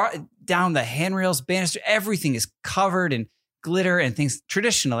down the handrails, banister. Everything is covered in glitter and things.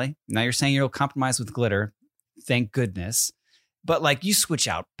 Traditionally, now you're saying you'll compromise with glitter. Thank goodness. But, like, you switch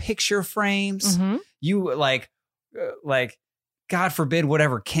out picture frames. Mm-hmm. You like, God forbid,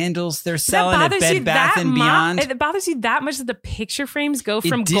 whatever candles they're selling at Bed Bath and Beyond. It bothers you that much that the picture frames go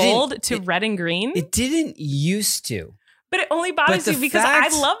from didn't- gold to red and green? It didn't used to. But it only bothers the you because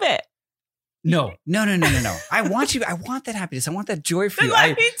fact- I love it. No. I want you. I want that happiness. I want that joy for you.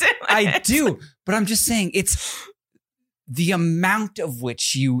 Let me do it. I do. But I'm just saying, it's the amount of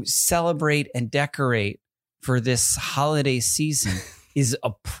which you celebrate and decorate for this holiday season is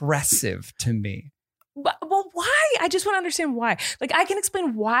oppressive to me. Well, why? I just want to understand why. Like, I can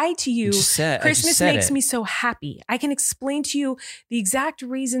explain why to you. Christmas makes me so happy. I can explain to you the exact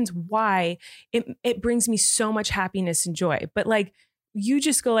reasons why it brings me so much happiness and joy. But like, you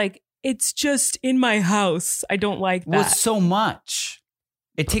just go like, it's just in my house. I don't like that. Well, it's so much.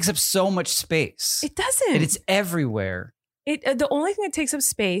 It takes up so much space. It doesn't. And it's everywhere. The only thing that takes up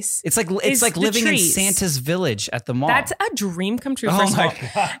space. It's like living in Santa's village at the mall. That's a dream come true. First of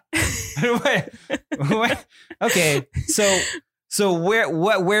all. Wait. Okay, so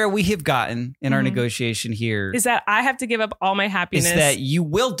where we have gotten in our negotiation here is that I have to give up all my happiness. Is that you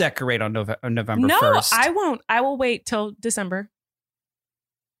will decorate on November 1st? No, I won't. I will wait till December.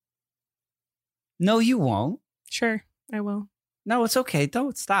 No, you won't. Sure, I will. No, it's okay.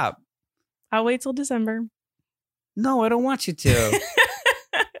 Don't stop. I'll wait till December. No, I don't want you to.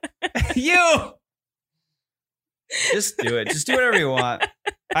 You just do it. Just do whatever you want.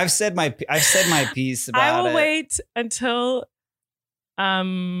 I've said my piece about it. I will wait until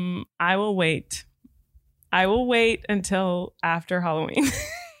I will wait. I will wait until after Halloween.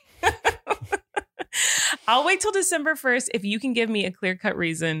 I'll wait till December 1st if you can give me a clear-cut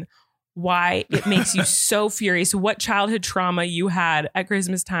reason why it makes you so furious, what childhood trauma you had at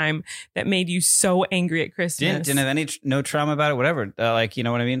Christmas time that made you so angry at Christmas. Didn't have no trauma about it, whatever. Like, you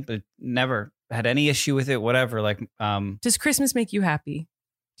know what I mean? But never had any issue with it, whatever. Like, does Christmas make you happy?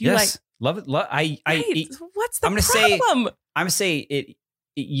 Do you yes, love it. What's the problem? I'm gonna say it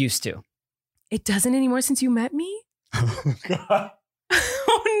used to. It doesn't anymore since you met me? Oh, God.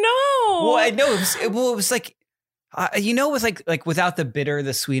 Oh, no. Well, I know. It was like, with like without the bitter,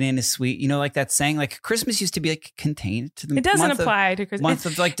 the sweet ain't as sweet. You know, like that saying, like Christmas used to be like contained to the. It doesn't apply to Christmas. Month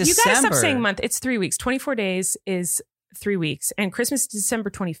of like December. You gotta stop saying month. It's 3 weeks. 24 days is 3 weeks, and Christmas is December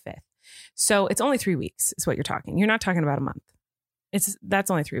 25th. So it's only 3 weeks. Is what you're talking. You're not talking about a month. That's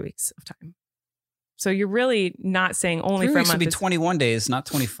only 3 weeks of time. So you're really not saying only 3 for a weeks month. Would be 21 days, not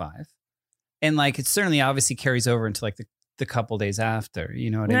 25. And like it certainly obviously carries over into like the couple days after. You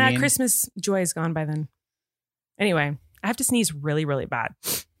know what I mean? Christmas joy is gone by then. Anyway. I have to sneeze really, really bad.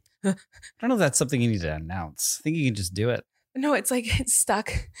 I don't know if that's something you need to announce. I think you can just do it. No, it's like it's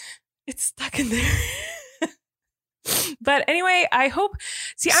stuck. It's stuck in there. But anyway, I hope.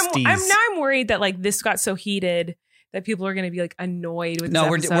 See, I'm worried that like this got so heated that people are going to be like annoyed with. No,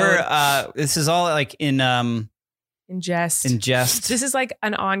 we're this is all like in jest. In jest. This is like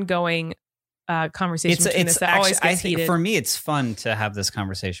an ongoing conversation between us that always gets heated. For me, it's fun to have this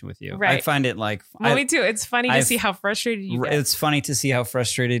conversation with you. Right. I find it like... me too. It's funny to see how frustrated you get. It's funny to see how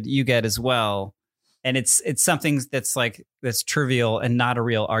frustrated you get as well. And it's something that's trivial and not a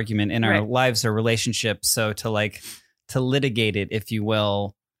real argument in our lives or relationships. So to litigate it, if you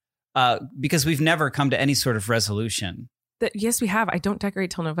will, because we've never come to any sort of resolution. Yes, we have. I don't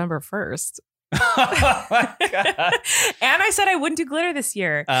decorate till November 1st. Oh my God. And I said I wouldn't do glitter this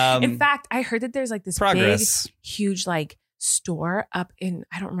year. In fact, I heard that there's like this big, huge like store up in,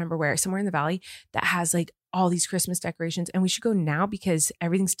 I don't remember where, somewhere in the valley that has like all these Christmas decorations. And we should go now because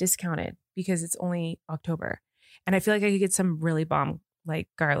everything's discounted because it's only October. And I feel like I could get some really bomb like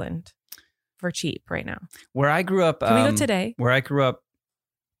garland for cheap right now. Where I grew up. Can we go today? Where I grew up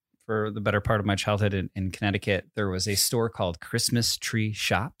for the better part of my childhood in Connecticut, there was a store called Christmas Tree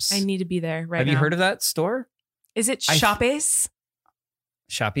Shops. I need to be there right now. Have you heard of that store? Is it Shoppies?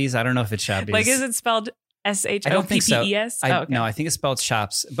 Shoppies? I don't know if it's Shoppies. Like, is it spelled SHOPPES? I don't think so. Okay. No, I think it's spelled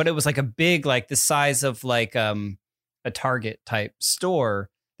Shops. But it was like a big, like the size of like a Target type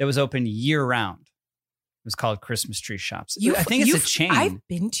store that was open year round. It was called Christmas Tree Shops. I think it's a chain. I've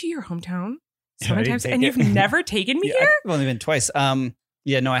been to your hometown so many times, and you've never taken me here? I've only been twice.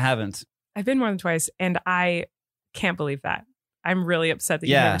 Yeah, no, I haven't. I've been more than twice, and I can't believe that. I'm really upset that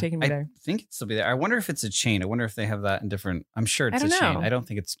you've never taken me there. I think it'd still be there. I wonder if it's a chain. I wonder if they have that in different... I'm sure it's a chain. I don't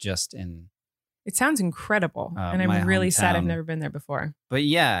think it's just in... It sounds incredible, and I'm really sad I've never been there before. But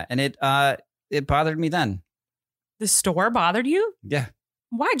yeah, and it bothered me then. The store bothered you? Yeah.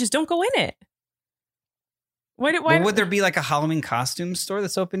 Why? Just don't go in it. Why would there be like a Halloween costume store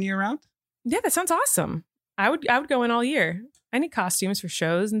that's open year round? Yeah, that sounds awesome. I would go in all year. I need costumes for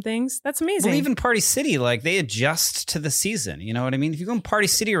shows and things. That's amazing. Well, even Party City, like they adjust to the season. You know what I mean? If you go in Party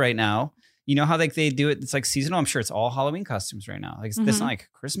City right now, you know how like they do it. It's like seasonal. I'm sure it's all Halloween costumes right now. Like it's not like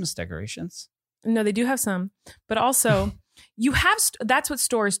Christmas decorations. No, they do have some, but also you have. That's what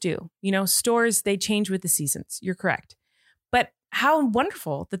stores do. You know, stores, they change with the seasons. You're correct. But how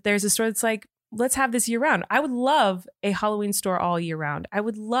wonderful that there's a store that's like, let's have this year round. I would love a Halloween store all year round. I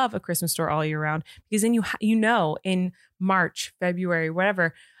would love a Christmas store all year round because then you know in March, February,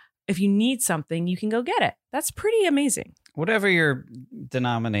 whatever, if you need something, you can go get it. That's pretty amazing. whatever your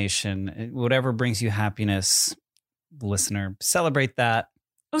denomination, whatever brings you happiness, listener, celebrate that.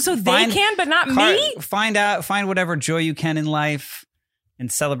 Oh, so they can, but not me? Find whatever joy you can in life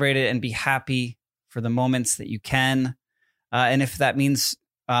and celebrate it and be happy for the moments that you can. And if that means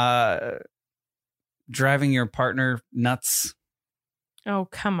driving your partner nuts. Oh,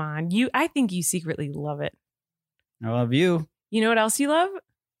 come on. I think you secretly love it. I love you. You know what else you love?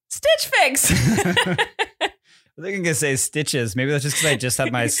 Stitch Fix. I think I'm going to say stitches. Maybe that's just because I just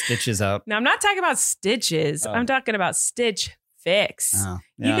had my stitches up. No, I'm not talking about stitches. I'm talking about Stitch Fix. Oh,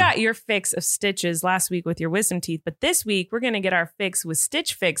 yeah. You got your fix of stitches last week with your wisdom teeth, but this week we're going to get our fix with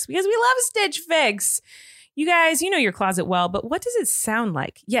Stitch Fix because we love Stitch Fix. You guys, you know your closet well, but what does it sound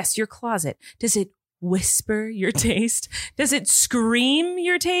like? Yes, your closet. Does it whisper your taste? Does it scream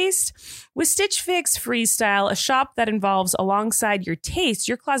your taste? With Stitch Fix Freestyle, a shop that involves alongside your taste,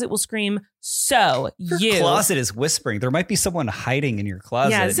 your closet will scream, so your closet is whispering. There might be someone hiding in your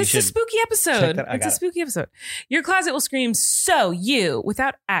closet. Yeah, it's a spooky episode. It's a spooky episode. Your closet will scream, so you,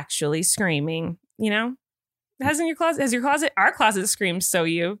 without actually screaming, you know? Has our closet screams so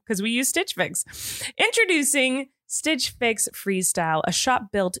you, because we use Stitch Fix. Introducing Stitch Fix Freestyle, a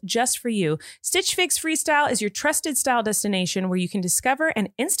shop built just for you. Stitch Fix Freestyle is your trusted style destination where you can discover and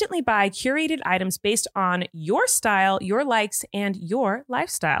instantly buy curated items based on your style, your likes, and your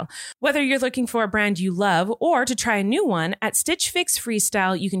lifestyle. Whether you're looking for a brand you love or to try a new one, at Stitch Fix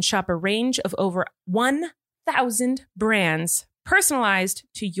Freestyle, you can shop a range of over 1,000 brands personalized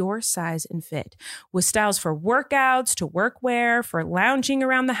to your size and fit, with styles for workouts, to workwear, for lounging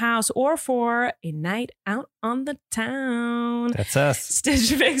around the house, or for a night out on the town. That's us.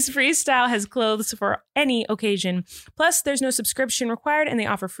 Stitch Fix Freestyle has clothes for any occasion. Plus, there's no subscription required, and they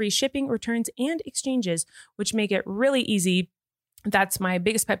offer free shipping, returns, and exchanges, which make it really easy. That's my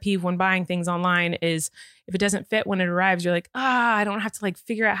biggest pet peeve when buying things online is if it doesn't fit when it arrives, you're like, I don't have to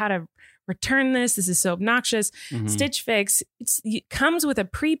figure out how to return this. This is so obnoxious. Mm-hmm. Stitch Fix, it comes with a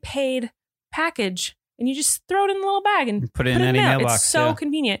prepaid package and you just throw it in a little bag and put it in any mailbox. It's so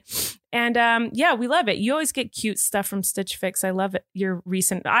convenient. And we love it. You always get cute stuff from Stitch Fix. I love it. Your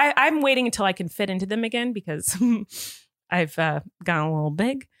recent, I'm waiting until I can fit into them again because I've gotten a little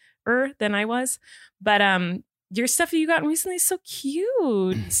bigger than I was. But your stuff that you gotten recently is so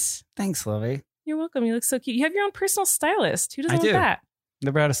cute. Thanks, Lovey. You're welcome. You look so cute. You have your own personal stylist. Who doesn't want that?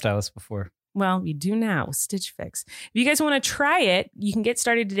 Never had a stylist before. Well, you do now with Stitch Fix. If you guys want to try it, you can get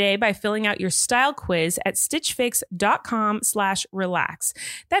started today by filling out your style quiz at stitchfix.com/relax.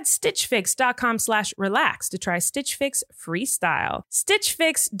 That's stitchfix.com/relax to try Stitch Fix Freestyle.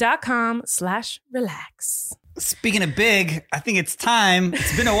 Stitchfix.com/relax. Speaking of big, I think it's time.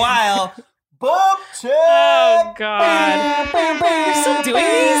 It's been a while. Bump check. Oh, God. You're still doing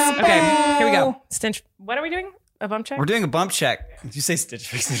these? Okay, here we go. Stitch. What are we doing? A bump check? We're doing a bump check. Did you say Stitch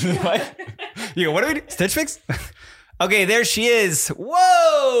Fix? You go, what do we do? Stitch Fix? Okay, there she is.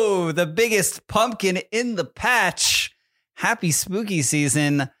 Whoa! The biggest pumpkin in the patch. Happy spooky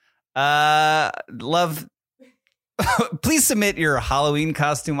season. Love. Please submit your Halloween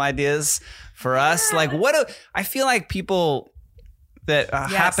costume ideas for us. I feel like people that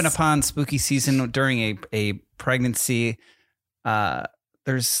happen upon spooky season during a pregnancy,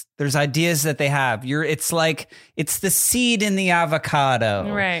 there's ideas that they have. It's the seed in the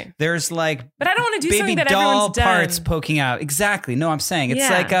avocado. Right. There's but I don't want to do something that baby doll everyone's done. parts poking out. Exactly. No, I'm saying it's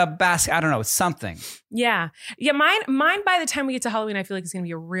like a basket. I don't know. It's something. Yeah. Yeah. Mine by the time we get to Halloween, I feel like it's going to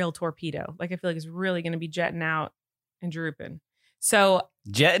be a real torpedo. I feel like it's really going to be jetting out and drooping. So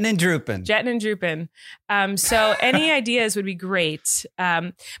jetting and drooping. So any ideas would be great.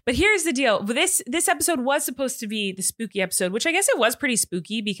 But here's the deal. This episode was supposed to be the spooky episode, which I guess it was pretty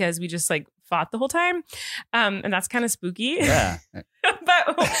spooky because we just fought the whole time. And that's kind of spooky. Yeah. But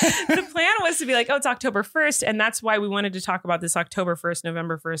the plan was to be it's October 1st. And that's why we wanted to talk about this October 1st,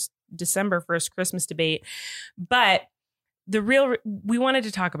 November 1st, December 1st Christmas debate. But we wanted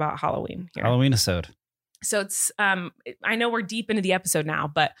to talk about Halloween here. Halloween-isode. So it's, I know we're deep into the episode now,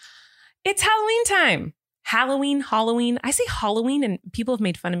 but it's Halloween time. Halloween. I say Halloween and people have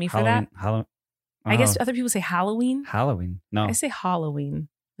made fun of me for that. I guess other people say Halloween. No. I say Halloween,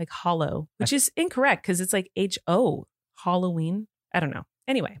 like hollow, which is incorrect because it's H-O, Halloween. I don't know.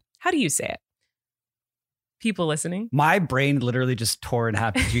 Anyway, how do you say it? People listening. My brain literally just tore in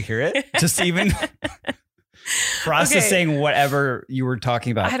half. Did you hear it? Just even... processing whatever you were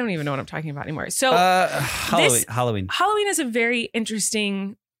talking about. I don't even know what I'm talking about anymore. So Halloween. Halloween is a very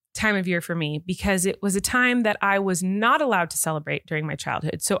interesting time of year for me because it was a time that I was not allowed to celebrate during my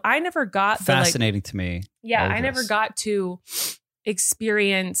childhood. So I never got fascinating to me. Yeah, I never got to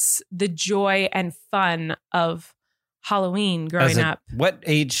experience the joy and fun of Halloween growing up. What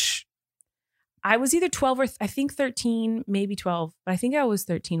age? I was either 12 or I think 13, maybe 12, but I think I was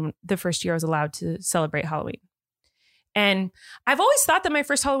 13 the first year I was allowed to celebrate Halloween. And I've always thought that my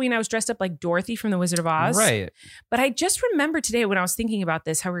first Halloween, I was dressed up like Dorothy from The Wizard of Oz. Right. But I just remember today when I was thinking about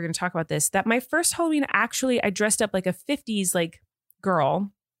this, how we were going to talk about this, that my first Halloween, actually, I dressed up like a 50s like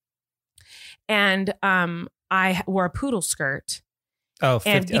girl. And I wore a poodle skirt. Oh, 50,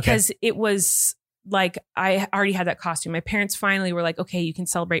 and because it was like, I already had that costume. My parents finally were like, okay, you can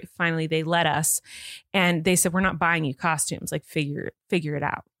celebrate. Finally, they let us. And they said, we're not buying you costumes. Like figure it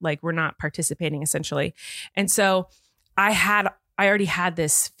out. Like we're not participating essentially. And so I already had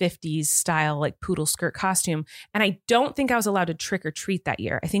this 50s style like poodle skirt costume. And I don't think I was allowed to trick or treat that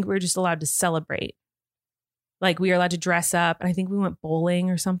year. I think we were just allowed to celebrate. Like we were allowed to dress up. And I think we went bowling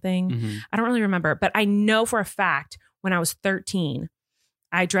or something. Mm-hmm. I don't really remember. But I know for a fact when I was 13,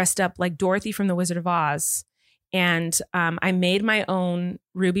 I dressed up like Dorothy from The Wizard of Oz. And I made my own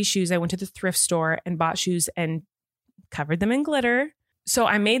ruby shoes. I went to the thrift store and bought shoes and covered them in glitter. So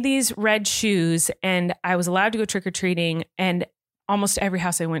I made these red shoes and I was allowed to go trick-or-treating. And almost every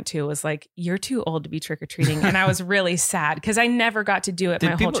house I went to was like, you're too old to be trick-or-treating. And I was really sad because I never got to do it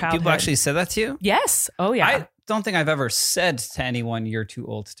whole childhood. People actually said that to you? Yes. Oh, yeah. I don't think I've ever said to anyone, you're too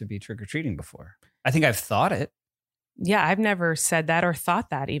old to be trick-or-treating before. I think I've thought it. Yeah, I've never said that or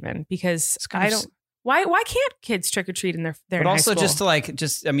thought that even because I don't. Why can't kids trick or treat in their But also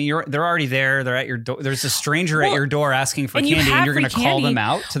I mean, they're already there. They're at your door. There's a stranger at your door asking for candy, and you're going to call them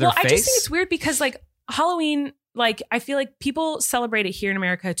out to their face. I just think it's weird because like Halloween, like I feel like people celebrate it here in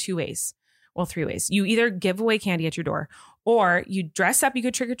America 2 ways. Well, 3 ways. You either give away candy at your door, or you dress up, you go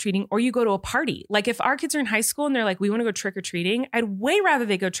trick or treating, or you go to a party. Like if our kids are in high school and they're like, we want to go trick or treating, I'd way rather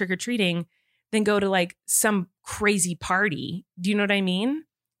they go trick or treating than go to like some crazy party. Do you know what I mean?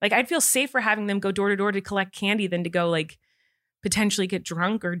 Like I'd feel safer having them go door to door to collect candy than to go like potentially get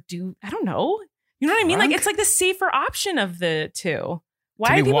drunk or I don't know. You know what I mean? Like it's like the safer option of the two.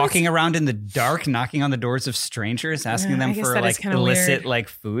 Why to be walking around in the dark, knocking on the doors of strangers, asking them for like illicit like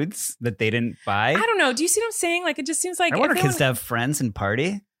foods that they didn't buy? I don't know. Do you see what I'm saying? Like it just seems like I want our kids to have friends and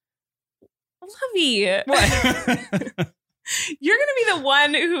party. Lovey. What? You're going to be the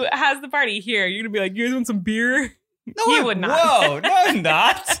one who has the party here. You're going to be like, you guys want some beer? No, he would not. Whoa, no, I'm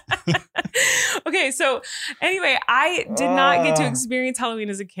not. Okay, so anyway, I did not get to experience Halloween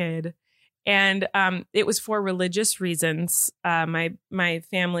as a kid. And it was for religious reasons. My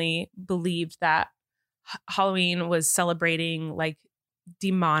family believed that Halloween was celebrating like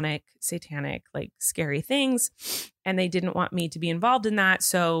demonic, satanic, like scary things. And they didn't want me to be involved in that.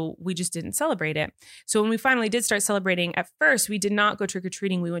 So we just didn't celebrate it. So when we finally did start celebrating, at first, we did not go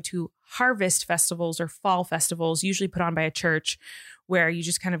trick-or-treating. We went to harvest festivals or fall festivals, usually put on by a church, where you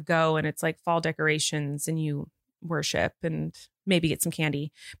just kind of go and it's like fall decorations and you worship and maybe get some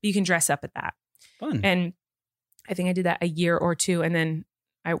candy. But you can dress up at that. Fun. And I think I did that a year or two. And then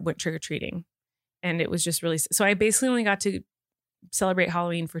I went trick-or-treating. And it was just really... So I basically only got to celebrate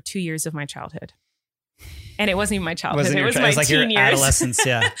Halloween for 2 years of my childhood. And it wasn't even my childhood. It was my like teen your years. Adolescence,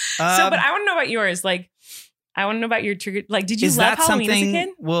 yeah. But I want to know about yours. Like, I want to know about your trigger. Like, did you love Halloween as a kid?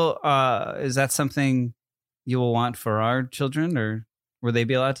 Well, is that something you will want for our children, or will they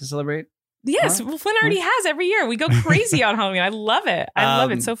be allowed to celebrate? Yes. Well, Flynn already has every year. We go crazy on Halloween. I love it. I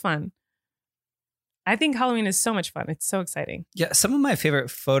love it. It's so fun. I think Halloween is so much fun. It's so exciting. Yeah. Some of my favorite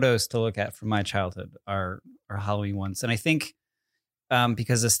photos to look at from my childhood are Halloween ones. And I think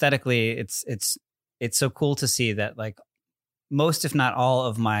because aesthetically, it's so cool to see that like most, if not all,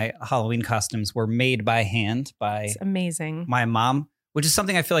 of my Halloween costumes were made by hand by it's amazing. My mom, which is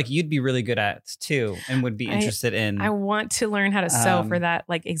something I feel like you'd be really good at too and would be interested in. I want to learn how to sew for that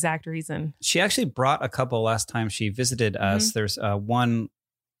like exact reason. She actually brought a couple last time she visited us. There's one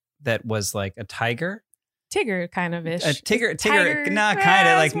that was like a tiger. Tigger kind of ish. A tiger, nah, kind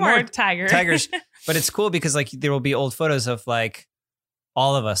of like more tigers. But it's cool because like there will be old photos of like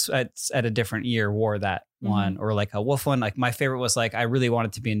all of us at a different year wore that one, or like a wolf one. Like my favorite was like, I really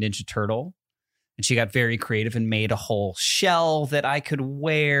wanted to be a Ninja Turtle. And she got very creative and made a whole shell that I could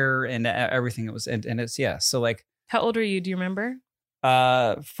wear and everything. It was, and it's, yeah. So like. How old are you? Do you remember?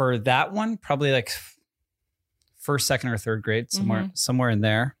 For that one, probably like first, second, or third grade, somewhere in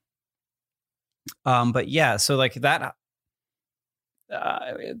there. But yeah, so like that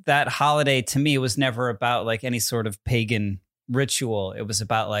holiday to me was never about like any sort of pagan ritual. It was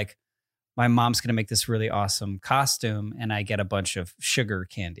about like, my mom's going to make this really awesome costume and I get a bunch of sugar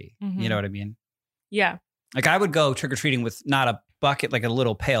candy. You know what I mean? Yeah. Like I would go trick-or-treating with not a bucket, like a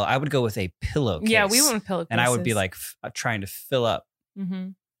little pail. I would go with a pillowcase. Yeah, we went with pillowcases. And I would be like trying to fill up.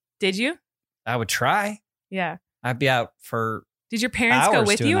 Did you? I would try. Yeah. I'd be out for Did your parents go hours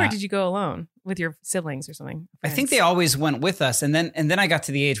with doing you or that. did you go alone with your siblings or something? I think they always went with us, and then I got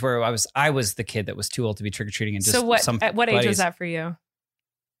to the age where I was the kid that was too old to be trick or treating, and just So at what age was that for you?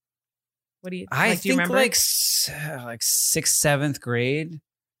 What do you? I do you think remember? like 6th, 7th grade.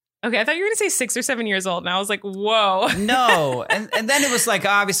 Okay, I thought you were going to say 6 or 7 years old, and I was like, whoa. No, and then it was like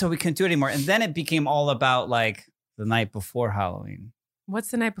obviously we couldn't do it anymore, and then it became all about like the night before Halloween.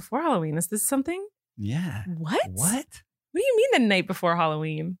 What's the night before Halloween? Is this something? Yeah. What? What? What do you mean the night before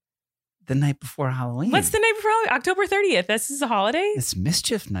Halloween? The night before Halloween. What's the night before Halloween? October 30th. This is a holiday? It's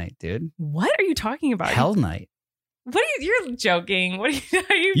mischief night, dude. What are you talking about? Hell night. What are you? You're joking. What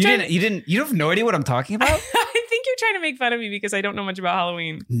are you? You have no idea what I'm talking about? I think you're trying to make fun of me because I don't know much about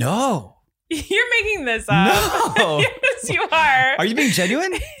Halloween. No. You're making this up. No. Yes, you are. Are you being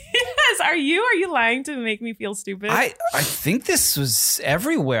genuine? Yes. Are you? Are you lying to make me feel stupid? I think this was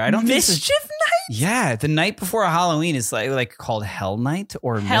everywhere. I don't think Mischief night? Yeah, the night before Halloween is like called Hell Night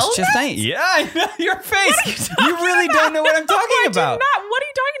or Hell Mischief Night? Night. Yeah, I know your face. What are You really don't know what I'm talking I about. do not. What are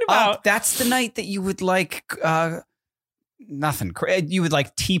you talking about? That's the night that you would like nothing. You would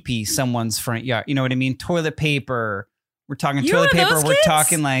like teepee someone's front yard. You know what I mean? Toilet paper. We're talking You toilet were paper. those We're kids?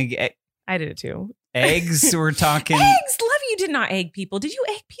 talking like I did it too. eggs. We're talking Eggs. Love you did not egg people. Did you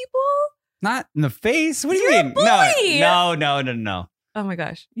egg people? not in the face. What do you You're a mean? bully. No. Oh my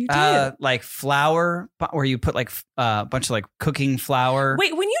gosh. You did. Like flour, where you put like a bunch of like cooking flour.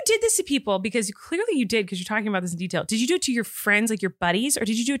 Wait, when you did this to people, because clearly you did, because you're talking about this in detail, did you do it to your friends, like your buddies, or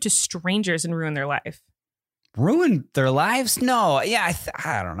did you do it to strangers and ruin their life? Ruin their lives? No. Yeah,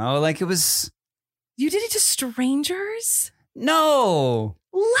 I don't know. Like it was. You did it to strangers? No.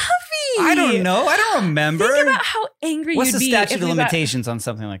 Lovey! I don't know. I don't remember. Think about how angry What's you'd the be. statute if of we got- limitations on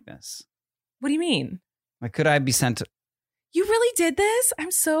something like this? What do you mean? Like, could I be sent to? You really did this? I'm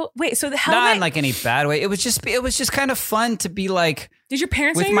so... Wait, so the hell... Not in like any bad way. It was just kind of fun to be like Did your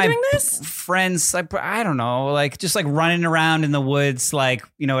parents know with you were my doing this? friends. I don't know, like just like running around in the woods, like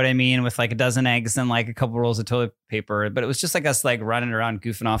you know what I mean, with like a dozen eggs and like a couple rolls of toilet paper. But it was just like us like running around,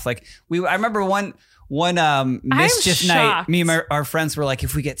 goofing off. Like I remember one mischief night. shocked. Me and our friends were like,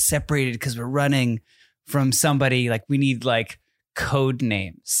 if we get separated because we're running from somebody, like we need like code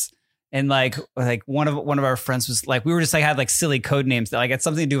names. And like one of our friends was like, we were just like had like silly code names that like had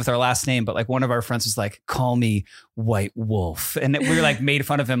something to do with our last name, but like one of our friends was like, call me White Wolf, and we were like made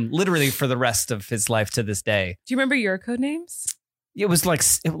fun of him literally for the rest of his life to this day. Do you remember your code names? It was like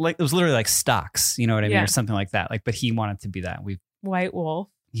it was literally like Stocks, you know what I mean, Yeah. or something like that. Like, but he wanted to be that. White Wolf.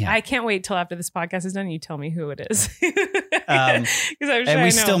 Yeah. I can't wait till after this podcast is done and you tell me who it is. Because I'm sure and I we know.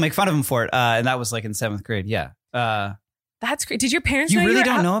 still make fun of him for it. And that was like in 7th grade. Yeah. That's great. Did your parents You know really were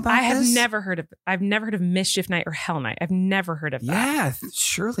don't out? know about I have this? never heard of. I've never heard of Mischief Night or Hell Night. I've never heard of that. Yeah.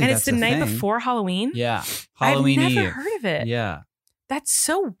 Surely. And that's it's the a night thing. before Halloween. Yeah. Halloween I've never Eve. heard of it. Yeah. That's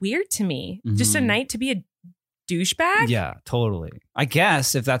so weird to me. Just a Mhm. night to be a douchebag. Yeah. Totally. I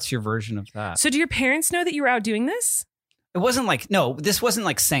guess if that's your version of that. So do your parents know that you were out doing this? It wasn't like, no, this wasn't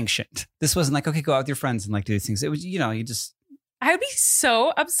like sanctioned. This wasn't like, okay, go out with your friends and like do these things. It was, you know, you just. I would be so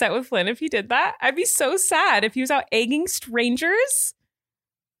upset with Flynn if he did that. I'd be so sad if he was out egging strangers.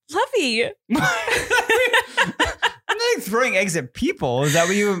 Lovey. I'm not like throwing eggs at people. Is that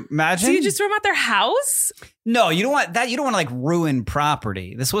what you imagine? So you just throw them out their house? No, you don't want that. You don't want to like ruin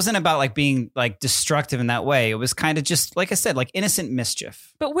property. This wasn't about like being like destructive in that way. It was kind of just, like I said, like innocent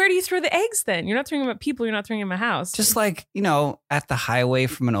mischief. But where do you throw the eggs then? You're not throwing them at people. You're not throwing them at a house. Just like, you know, at the highway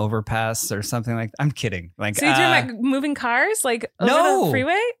from an overpass or something like that. I'm kidding. Like, So you throw them at moving cars? Like over no. the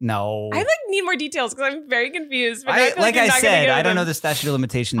freeway? No. I like need more details because I'm very confused. But I, feel like you're I not gonna said, give I don't them. know the statute of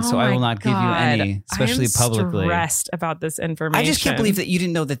limitations, Oh so I my will not give you any, especially I am publicly. Stressed about this information. I just can't believe that you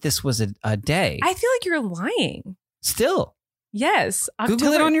didn't know that this was a day. I feel like you're lying. Still, Yes.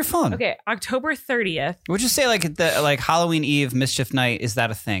 Google it on your phone. Okay, October 30th. We'll just say like Halloween Eve, Mischief Night. Is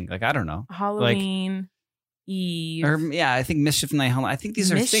that a thing? Like, I don't know. Halloween Eve. Or yeah, I think Mischief Night. I think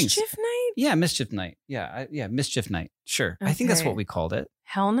these are Mischief things. Night? Yeah, Mischief Night. Yeah, Mischief Night. Sure. I think that's Okay. what we called it.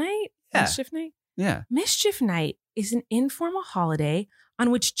 Hell Night? Yeah. Mischief Night? Yeah. Mischief Night is an informal holiday on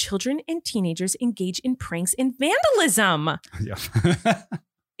which children and teenagers engage in pranks and vandalism. Yeah.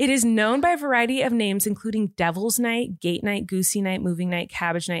 It is known by a variety of names, including Devil's Night, Gate Night, Goosey Night, Moving Night,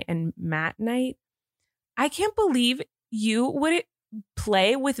 Cabbage Night, and Mat Night. I can't believe you would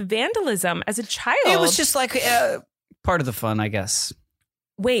play with vandalism as a child. It was just like part of the fun, I guess.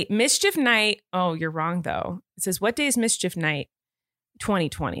 Wait, Mischief Night. Oh, you're wrong, though. It says, what day is Mischief Night?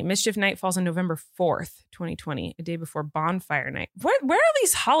 2020. Mischief Night falls on November 4th, 2020, a day before Bonfire Night. Where are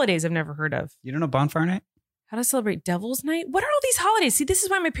these holidays I've never heard of? You don't know Bonfire Night? How to celebrate Devil's Night? What are all these holidays? See, this is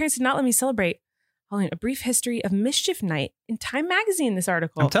why my parents did not let me celebrate Colleen, a brief history of mischief night in Time Magazine, this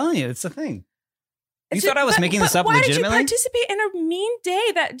article. I'm telling you, it's a thing. You thought I was making this up legitimately? Why did you participate in a mean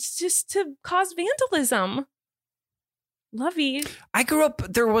day that's just to cause vandalism? Lovey. I grew up,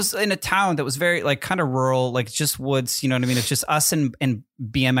 there was in a town that was very like kind of rural, like just woods, you know what I mean? It's just us and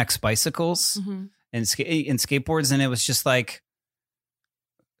BMX bicycles and skateboards. And it was just like,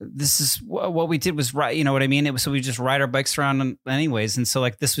 this is what we did was right. You know what I mean? So we just ride our bikes around anyways. And so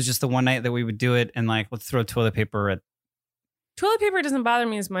like, this was just the one night that we would do it. And like, let's throw toilet paper at. Toilet paper doesn't bother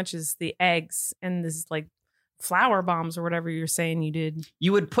me as much as the eggs and this like flour bombs or whatever you're saying you did.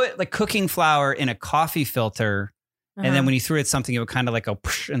 You would put like cooking flour in a coffee filter. And then when you threw it something, it would kind of like go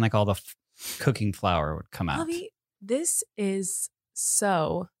and like all the cooking flour would come out. Lovey, this is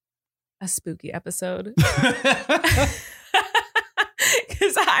so a spooky episode.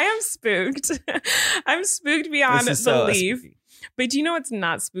 Because I am spooked. I'm spooked beyond belief. But do you know what's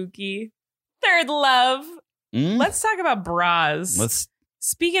not spooky? Third love. Let's talk about bras.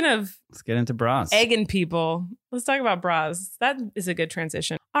 Speaking of, let's get into bras. Egging people. Let's talk about bras. That is a good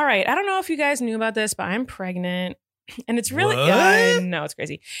transition. All right. I don't know if you guys knew about this, but I'm pregnant. And it's really, no, it's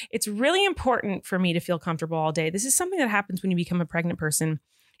crazy. It's really important for me to feel comfortable all day. This is something that happens when you become a pregnant person.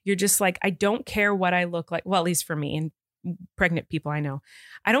 You're just like, I don't care what I look like. Well, at least for me and pregnant people I know.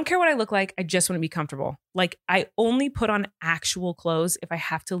 I don't care what I look like. I just want to be comfortable. Like I only put on actual clothes if I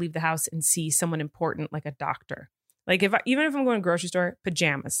have to leave the house and see someone important, like a doctor. Like even if I'm going to the grocery store,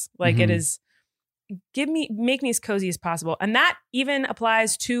 pajamas. Like it is, make me as cozy as possible. And that even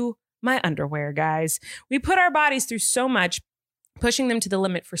applies to my underwear, guys. We put our bodies through so much, pushing them to the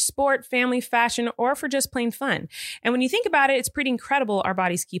limit for sport, family, fashion, or for just plain fun. And when you think about it, it's pretty incredible our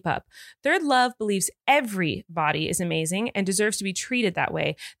bodies keep up. Third Love believes every body is amazing and deserves to be treated that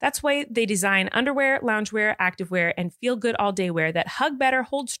way. That's why they design underwear, loungewear, activewear, and feel good all day wear that hug better,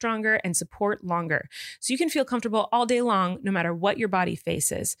 hold stronger, and support longer. So you can feel comfortable all day long, no matter what your body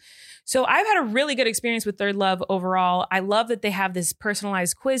faces. So I've had a really good experience with Third Love overall. I love that they have this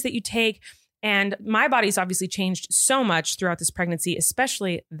personalized quiz that you take. And my body's obviously changed so much throughout this pregnancy,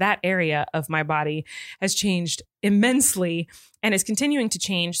 especially that area of my body has changed immensely and is continuing to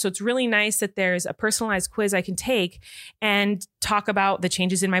change. So it's really nice that there's a personalized quiz I can take and talk about the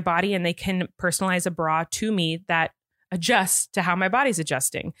changes in my body, and they can personalize a bra to me that adjusts to how my body's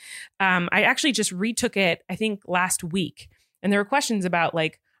adjusting. I actually just retook it, I think last week. And there were questions about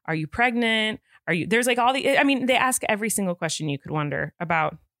like, are you pregnant? There's like all the, I mean, they ask every single question you could wonder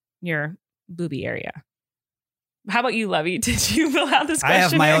about your booby area. How about you, Lovey? Did you fill out this questionnaire? I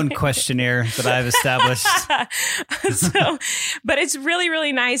have my own questionnaire that I've established. But it's really,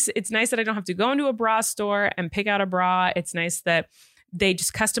 really nice. It's nice that I don't have to go into a bra store and pick out a bra. It's nice that they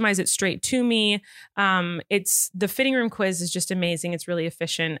just customize it straight to me. The fitting room quiz is just amazing. It's really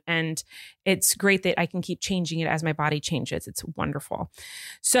efficient, and it's great that I can keep changing it as my body changes. It's wonderful.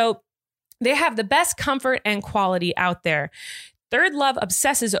 So they have the best comfort and quality out there. Third Love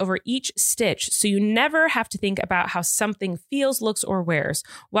obsesses over each stitch, so you never have to think about how something feels, looks, or wears.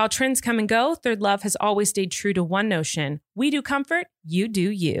 While trends come and go, Third Love has always stayed true to one notion. We do comfort, you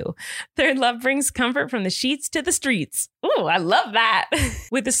do you. Third Love brings comfort from the sheets to the streets. Ooh, I love that.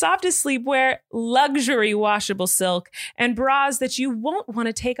 With the softest sleepwear, luxury washable silk, and bras that you won't want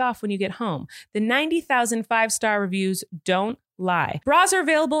to take off when you get home. The 90,000 5-star reviews don't lie. Bras are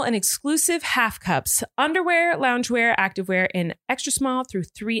available in exclusive half cups, underwear, loungewear, activewear in extra small through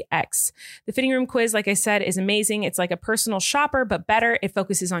 3X. The fitting room quiz, like I said, is amazing. It's like a personal shopper, but better. It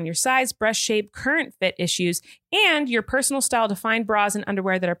focuses on your size, breast shape, current fit issues, and your personal style to find bras and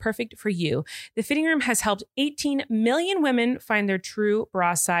underwear that are perfect for you. The fitting room has helped 18 million women find their true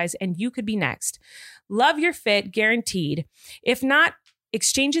bra size, and you could be next. Love your fit, guaranteed. If not,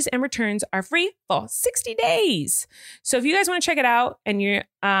 exchanges and returns are free for 60 days. So if you guys want to check it out and you're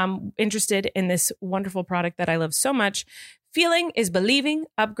interested in this wonderful product that I love so much, feeling is believing.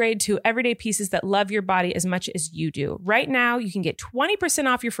 Upgrade to everyday pieces that love your body as much as you do. Right now, you can get 20%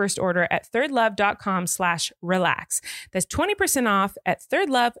 off your first order at thirdlove.com/relax. That's 20% off at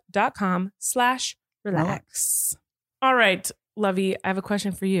thirdlove.com/relax. All right, Lovey, I have a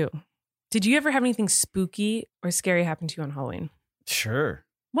question for you. Did you ever have anything spooky or scary happen to you on Halloween? Sure.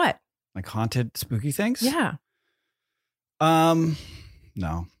 What? Like haunted, spooky things? Yeah. No,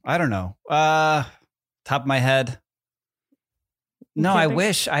 I don't know. Top of my head. No, I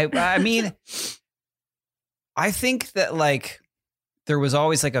wish. I mean, I think that like there was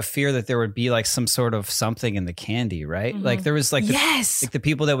always like a fear that there would be like some sort of something in the candy, right? Mm-hmm. Like there was like the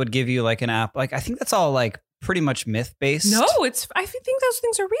people that would give you like an app. Like I think that's all like pretty much myth based. No, I think those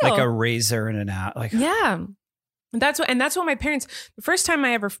things are real. Like a razor and an app. Like yeah. That's what my parents, the first time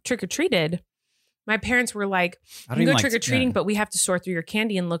I ever trick-or-treated, My parents were like, you can go trick-or-treating, but we have to sort through your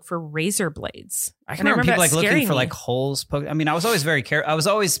candy and look for razor blades. I can remember people like looking for like holes poked. I mean, I was always very careful. I was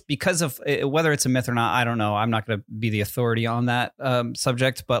always, because of whether it's a myth or not, I don't know. I'm not going to be the authority on that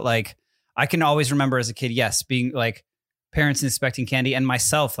subject, but like I can always remember as a kid, yes, being like parents inspecting candy, and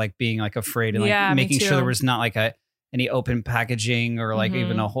myself like being like afraid and like making sure there was not like any open packaging or like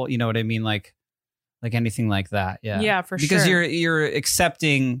even a hole, you know what I mean? Like anything like that. Yeah. Yeah, for because sure. Because you're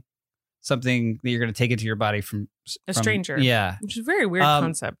accepting something that you're going to take into your body from a stranger. Yeah. Which is a very weird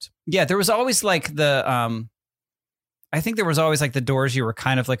concept. Yeah. There was always like I think there was always like the doors you were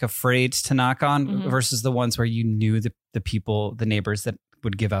kind of like afraid to knock on versus the ones where you knew the people, the neighbors that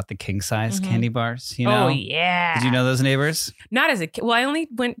would give out the king size candy bars, you know? Oh, yeah. Did you know those neighbors? Not as a kid. Well, I only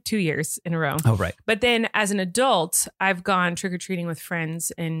went 2 years in a row. Oh, right. But then as an adult, I've gone trick-or-treating with friends.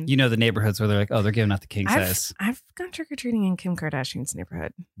 And you know the neighborhoods where they're like, oh, they're giving out the king size. I've gone trick-or-treating in Kim Kardashian's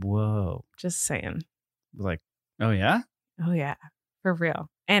neighborhood. Whoa. Just saying. Like, oh, yeah? Oh, yeah. For real.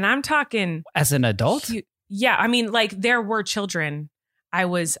 And I'm talking... As an adult? Yeah. I mean, like, there were children. I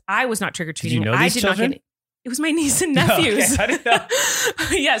was not trick-or-treating. Did you know these children? It was my niece and nephews. Okay, I didn't know.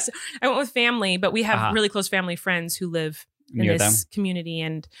 Yes. I went with family, but we have really close family friends who live in this community,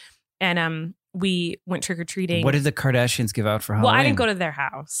 and we went trick-or-treating. What did the Kardashians give out for Halloween? Well, I didn't go to their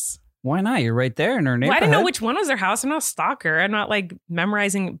house. Why not? You're right there in her neighborhood. Well, I didn't know which one was their house. I'm not a stalker. I'm not like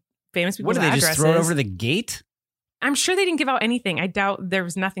memorizing famous people's addresses. What, did they just throw it over the gate? I'm sure they didn't give out anything. I doubt there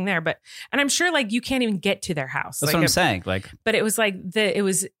was nothing there, and I'm sure like you can't even get to their house. That's like, what I'm saying. Like, but it was like it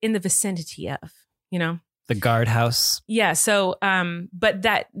was in the vicinity of, you know. The guardhouse. Yeah. So, but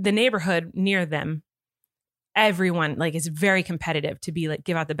that the neighborhood near them, everyone like is very competitive to be like,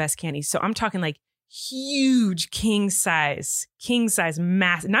 give out the best candy. So I'm talking like huge king size,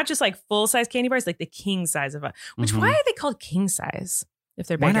 mass, not just like full size candy bars, like the king size of which why are they called king size if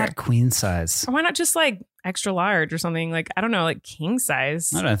they're bigger? Why not queen size? Or why not just like extra large or something? Like, I don't know, like king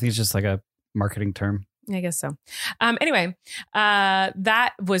size. I don't know. I think it's just like a marketing term. I guess so. Anyway,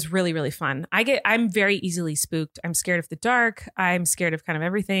 that was really, really fun. I'm very easily spooked. I'm scared of the dark. I'm scared of kind of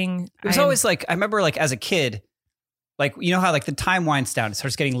everything. It was always like, I remember like as a kid, like, you know how like the time winds down, it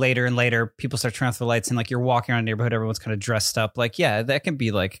starts getting later and later. People start turning off the lights and like you're walking around the neighborhood, everyone's kind of dressed up. Like, yeah, that can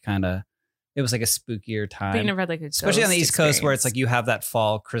be like kind of, it was like a spookier time. But you never had like a especially on the East Coast where it's like you have that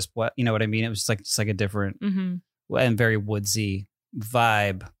fall crisp, wet, you know what I mean? It was just like a different and very woodsy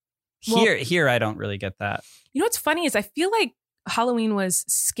vibe. Here, I don't really get that. You know what's funny is I feel like Halloween was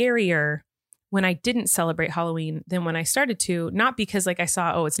scarier when I didn't celebrate Halloween than when I started to. Not because like I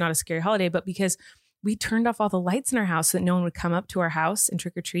saw, oh, it's not a scary holiday, but because we turned off all the lights in our house so that no one would come up to our house and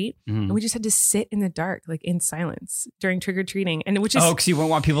trick or treat. And we just had to sit in the dark, like in silence during trick or treating. And which is because you won't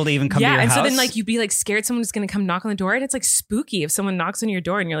want people to even come to your house. Yeah, and so then like you'd be like scared someone's going to come knock on the door, and it's like spooky if someone knocks on your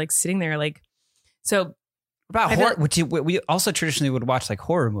door and you're like sitting there like so. About horror, we also traditionally would watch like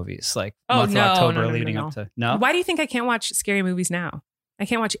horror movies, like month of October leading up to. No, why do you think I can't watch scary movies now? I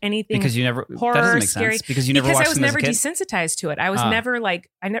can't watch anything because you never horror, that doesn't make scary. Sense. Because you never watched I was them never as a kid? Desensitized to it. I was never like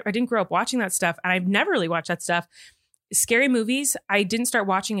I didn't grow up watching that stuff, and I've never really watched that stuff. Scary movies, I didn't start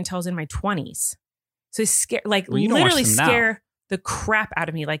watching until I was in my 20s. So literally scare the crap out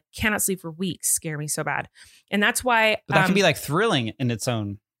of me. Like cannot sleep for weeks. Scare me so bad, and that's why. But that can be like thrilling in its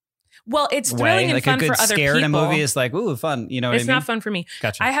own. Well, it's thrilling and like fun a good for other scare people. In a movie is like, ooh, fun. You know what I mean? It's not fun for me.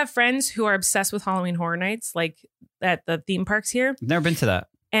 Gotcha. I have friends who are obsessed with Halloween Horror Nights, like at the theme parks here. I've never been to that.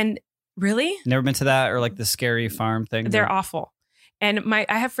 And really? Never been to that or like the scary farm thing? They're awful. And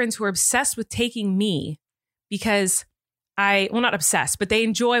I have friends who are obsessed with taking me because not obsessed, but they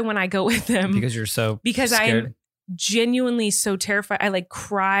enjoy when I go with them. Because you're so Because scared. I'm genuinely so terrified. I like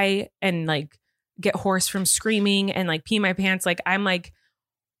cry and like get hoarse from screaming and like pee my pants. Like I'm like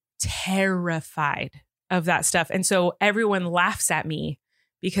terrified of that stuff. And so everyone laughs at me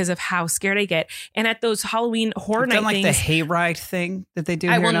because of how scared I get. And at those Halloween horror night like things, the hayride thing that they do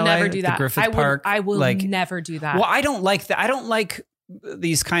I here will in LA, never do that. The Griffith Park. I will never do that. Well, I don't like that. I don't like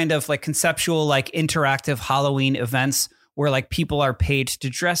these kind of like conceptual, like interactive Halloween events where like people are paid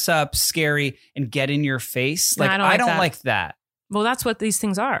to dress up scary and get in your face. Like, I don't like that. Well, that's what these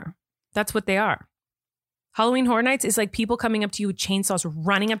things are. That's what they are. Halloween Horror Nights is like people coming up to you with chainsaws,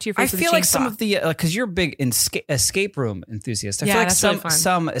 running up to your face. I feel like some of the because you're a big escape room enthusiast. I feel like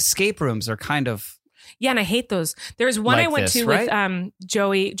some escape rooms are kind of and I hate those. There's one like I went to with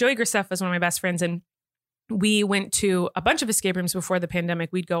Joey Grissef is one of my best friends, and we went to a bunch of escape rooms before the pandemic.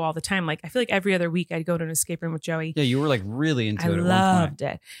 We'd go all the time. Like I feel like every other week I'd go to an escape room with Joey. Yeah, you were like really into it. I loved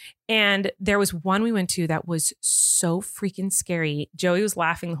it. And there was one we went to that was so freaking scary. Joey was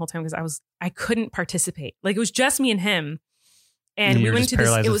laughing the whole time because I couldn't participate. Like it was just me and him. And we went to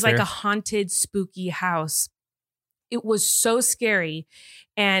this, it was like a haunted, spooky house. It was so scary.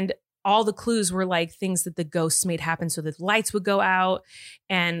 And all the clues were like things that the ghosts made happen. So the lights would go out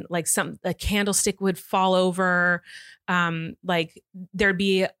and like a candlestick would fall over. Like there'd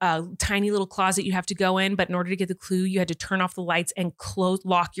be a tiny little closet you have to go in. But in order to get the clue, you had to turn off the lights and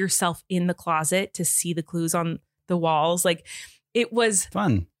lock yourself in the closet to see the clues on the walls. Like it was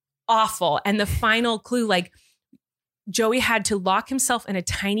fun, awful. And the final clue, like Joey had to lock himself in a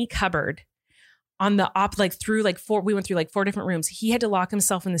tiny cupboard on the we went through like 4 different rooms. He had to lock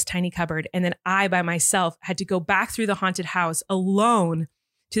himself in this tiny cupboard. And then I, by myself, had to go back through the haunted house alone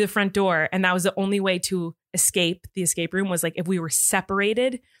to the front door. And that was the only way to escape the escape room, was like if we were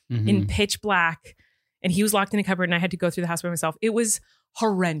separated in pitch black and he was locked in a cupboard and I had to go through the house by myself. It was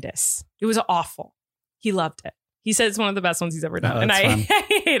horrendous. It was awful. He loved it. He said it's one of the best ones he's ever done. And I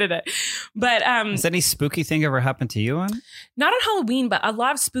hated it. But has any spooky thing ever happened to you on? Not on Halloween, but a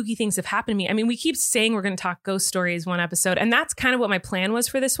lot of spooky things have happened to me. I mean, we keep saying we're going to talk ghost stories one episode, and that's kind of what my plan was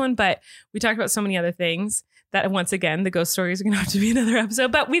for this one. But we talked about so many other things that, once again, the ghost stories are going to have to be another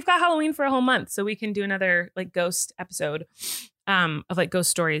episode. But we've got Halloween for a whole month, so we can do another like ghost episode of like ghost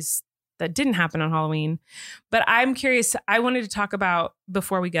stories that didn't happen on Halloween. But I'm curious. I wanted to talk about,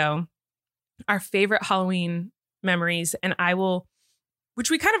 before we go, our favorite Halloween memories. And I will, which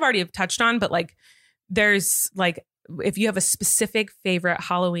we kind of already have touched on, but like there's like, if you have a specific favorite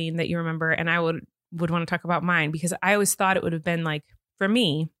Halloween that you remember, and I would want to talk about mine, because I always thought it would have been like, for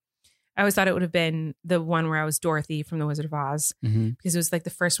me, I always thought it would have been the one where I was Dorothy from The Wizard of Oz, because it was like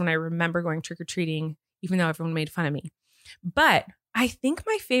the first one I remember going trick-or-treating, even though everyone made fun of me. But I think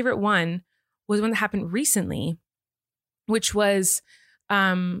my favorite one was one that happened recently, which was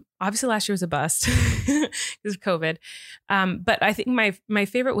obviously last year was a bust because of COVID. But I think my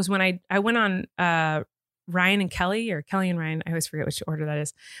favorite was when I went on Ryan and Kelly, or Kelly and Ryan. I always forget which order that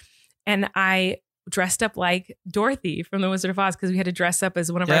is. And I dressed up like Dorothy from The Wizard of Oz, because we had to dress up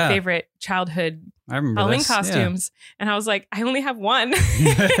as one of our favorite childhood Halloween costumes. Yeah. And I was like, I only have one.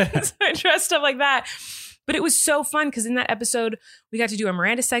 So I dressed up like that. But it was so fun, because in that episode, we got to do a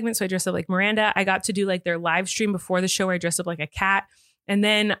Miranda segment. So I dressed up like Miranda. I got to do like their live stream before the show where I dressed up like a cat. And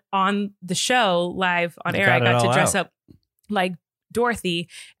then on the show live on air, I got to dress up like Dorothy.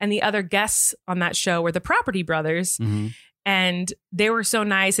 And the other guests on that show were the Property Brothers. And they were so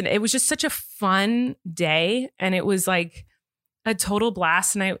nice. And it was just such a fun day. And it was like a total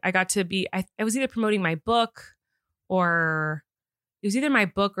blast. And I got to be, I was either promoting my book, or it was either my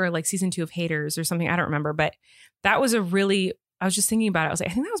book or like season 2 of Haters or something. I don't remember. But that was I was just thinking about it. I was like,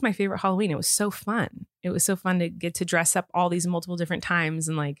 I think that was my favorite Halloween. It was so fun. It was so fun to get to dress up all these multiple different times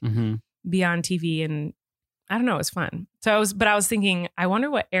and like be on TV. And I don't know, it was fun. So I was thinking, I wonder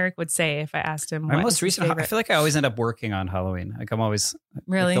what Erik would say if I asked him. My most recent, I feel like I always end up working on Halloween. Like I'm always,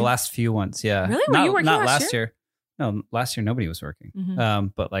 really? Like the last few ones. Yeah. Really? Were you working not last year? No, last year nobody was working.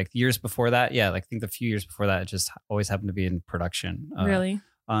 But like years before that, yeah, like I think the few years before that, it just always happened to be in production. Really?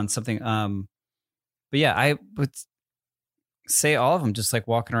 On something. But yeah, I would say all of them, just like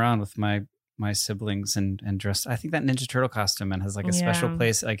walking around with my siblings and dressed. I think that Ninja Turtle costume and has like a special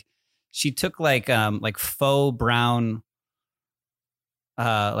place. Like she took like faux brown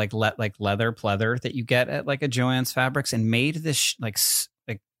like leather pleather that you get at like a Joann's Fabrics, and made this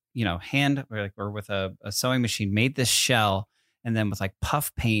hand or with a sewing machine, made this shell, and then with like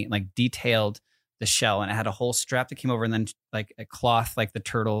puff paint like detailed the shell, and it had a whole strap that came over, and then like a cloth like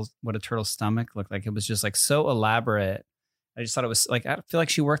what a turtle's stomach looked like. It was just like so elaborate. I just thought it was like, I feel like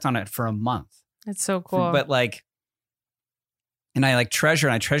she worked on it for a month. That's so cool. But like, and I treasure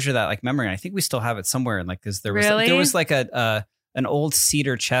that like memory. And I think we still have it somewhere. And like, cause there was like an old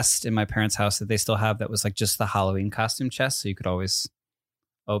cedar chest in my parents' house that they still have. That was like just the Halloween costume chest. So you could always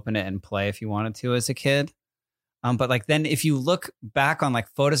open it and play if you wanted to as a kid. But like, then if you look back on like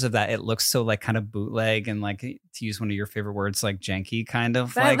photos of that, it looks so like kind of bootleg and like, to use one of your favorite words, like janky kind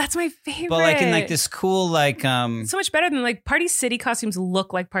of. That's my favorite. But like in like this cool, like, so much better than like Party City costumes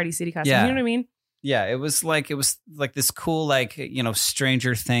look like Party City costumes. Yeah. You know what I mean? Yeah. It was like this cool, like,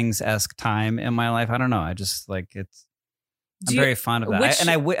 Stranger Things-esque time in my life. I don't know. I just like, I'm very fond of that.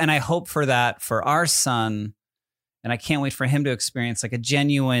 And I hope for that for our son, and I can't wait for him to experience like a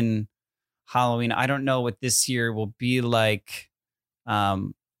genuine Halloween. I don't know what this year will be like. I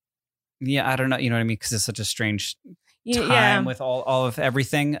don't know. You know what I mean? Because it's such a strange time with all of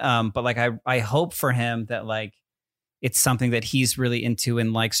everything. But like, I hope for him that like it's something that he's really into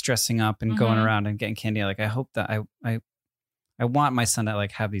and likes dressing up and going around and getting candy. Like I hope that I want my son to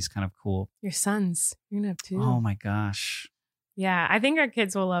like have these kind of cool. Your sons, you're gonna have 2. Oh my gosh. Yeah, I think our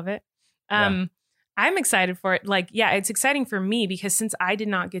kids will love it. I'm excited for it. Like, yeah, it's exciting for me because since I did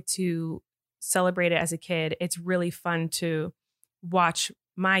not get to celebrate it as a kid, it's really fun to watch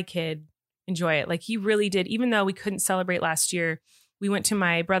my kid enjoy it. Like he really did. Even though we couldn't celebrate last year, we went to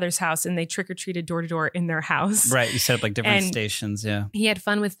my brother's house and they trick-or-treated door to door in their house. Right. You set up like different stations. Yeah. He had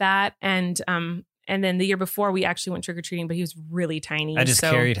fun with that. And then the year before we actually went trick-or-treating, but he was really tiny. I just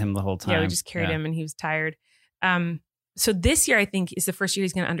carried him the whole time. Yeah, we just carried him and he was tired. So this year, I think, is the first year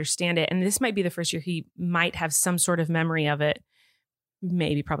he's going to understand it. And this might be the first year he might have some sort of memory of it.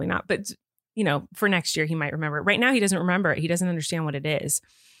 Maybe, probably not. But, you know, for next year, he might remember it. Right now, he doesn't remember it. He doesn't understand what it is.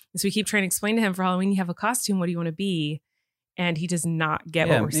 And so we keep trying to explain to him, for Halloween, you have a costume. What do you want to be? And he does not get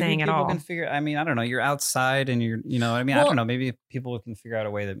what we're saying at all. Can figure, I mean, I don't know. You're outside and you're, you know, I mean, I don't know. Maybe people can figure out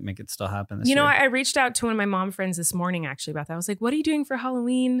a way to make it still happen this year. You know, I reached out to one of my mom friends this morning, actually, about that. I was like, what are you doing for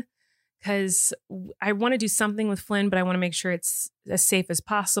Halloween? Because I want to do something with Flynn, but I want to make sure it's as safe as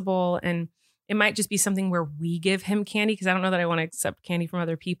possible. And it might just be something where we give him candy, because I don't know that I want to accept candy from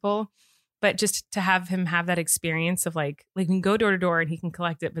other people. But just to have him have that experience of like we can go door to door and he can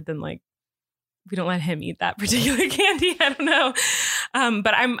collect it, but then like we don't let him eat that particular candy. I don't know.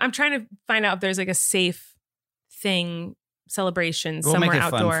 But I'm trying to find out if there's like a safe thing, celebration somewhere make it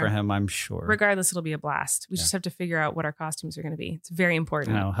outdoor. Fun for him, I'm sure. Regardless, it'll be a blast. We just have to figure out what our costumes are going to be. It's very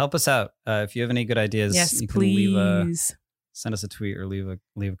important. Help us out. If you have any good ideas, yes, you can please send us a tweet or leave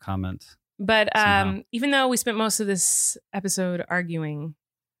a comment. But even though we spent most of this episode arguing,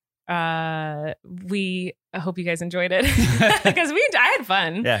 we hope you guys enjoyed it because I had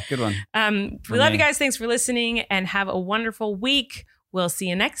fun. Yeah, good one. We love you guys. Thanks for listening and have a wonderful week. We'll see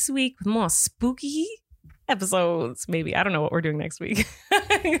you next week with more spooky episodes. Maybe. I don't know what we're doing next week.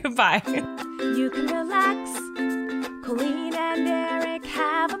 Bye. You can relax. Colleen and Erik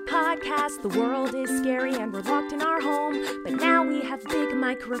have a podcast. The world is scary and we're locked in our home, but now we have big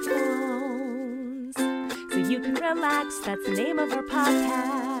microphones, so you can relax. That's the name of our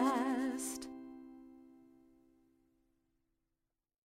podcast.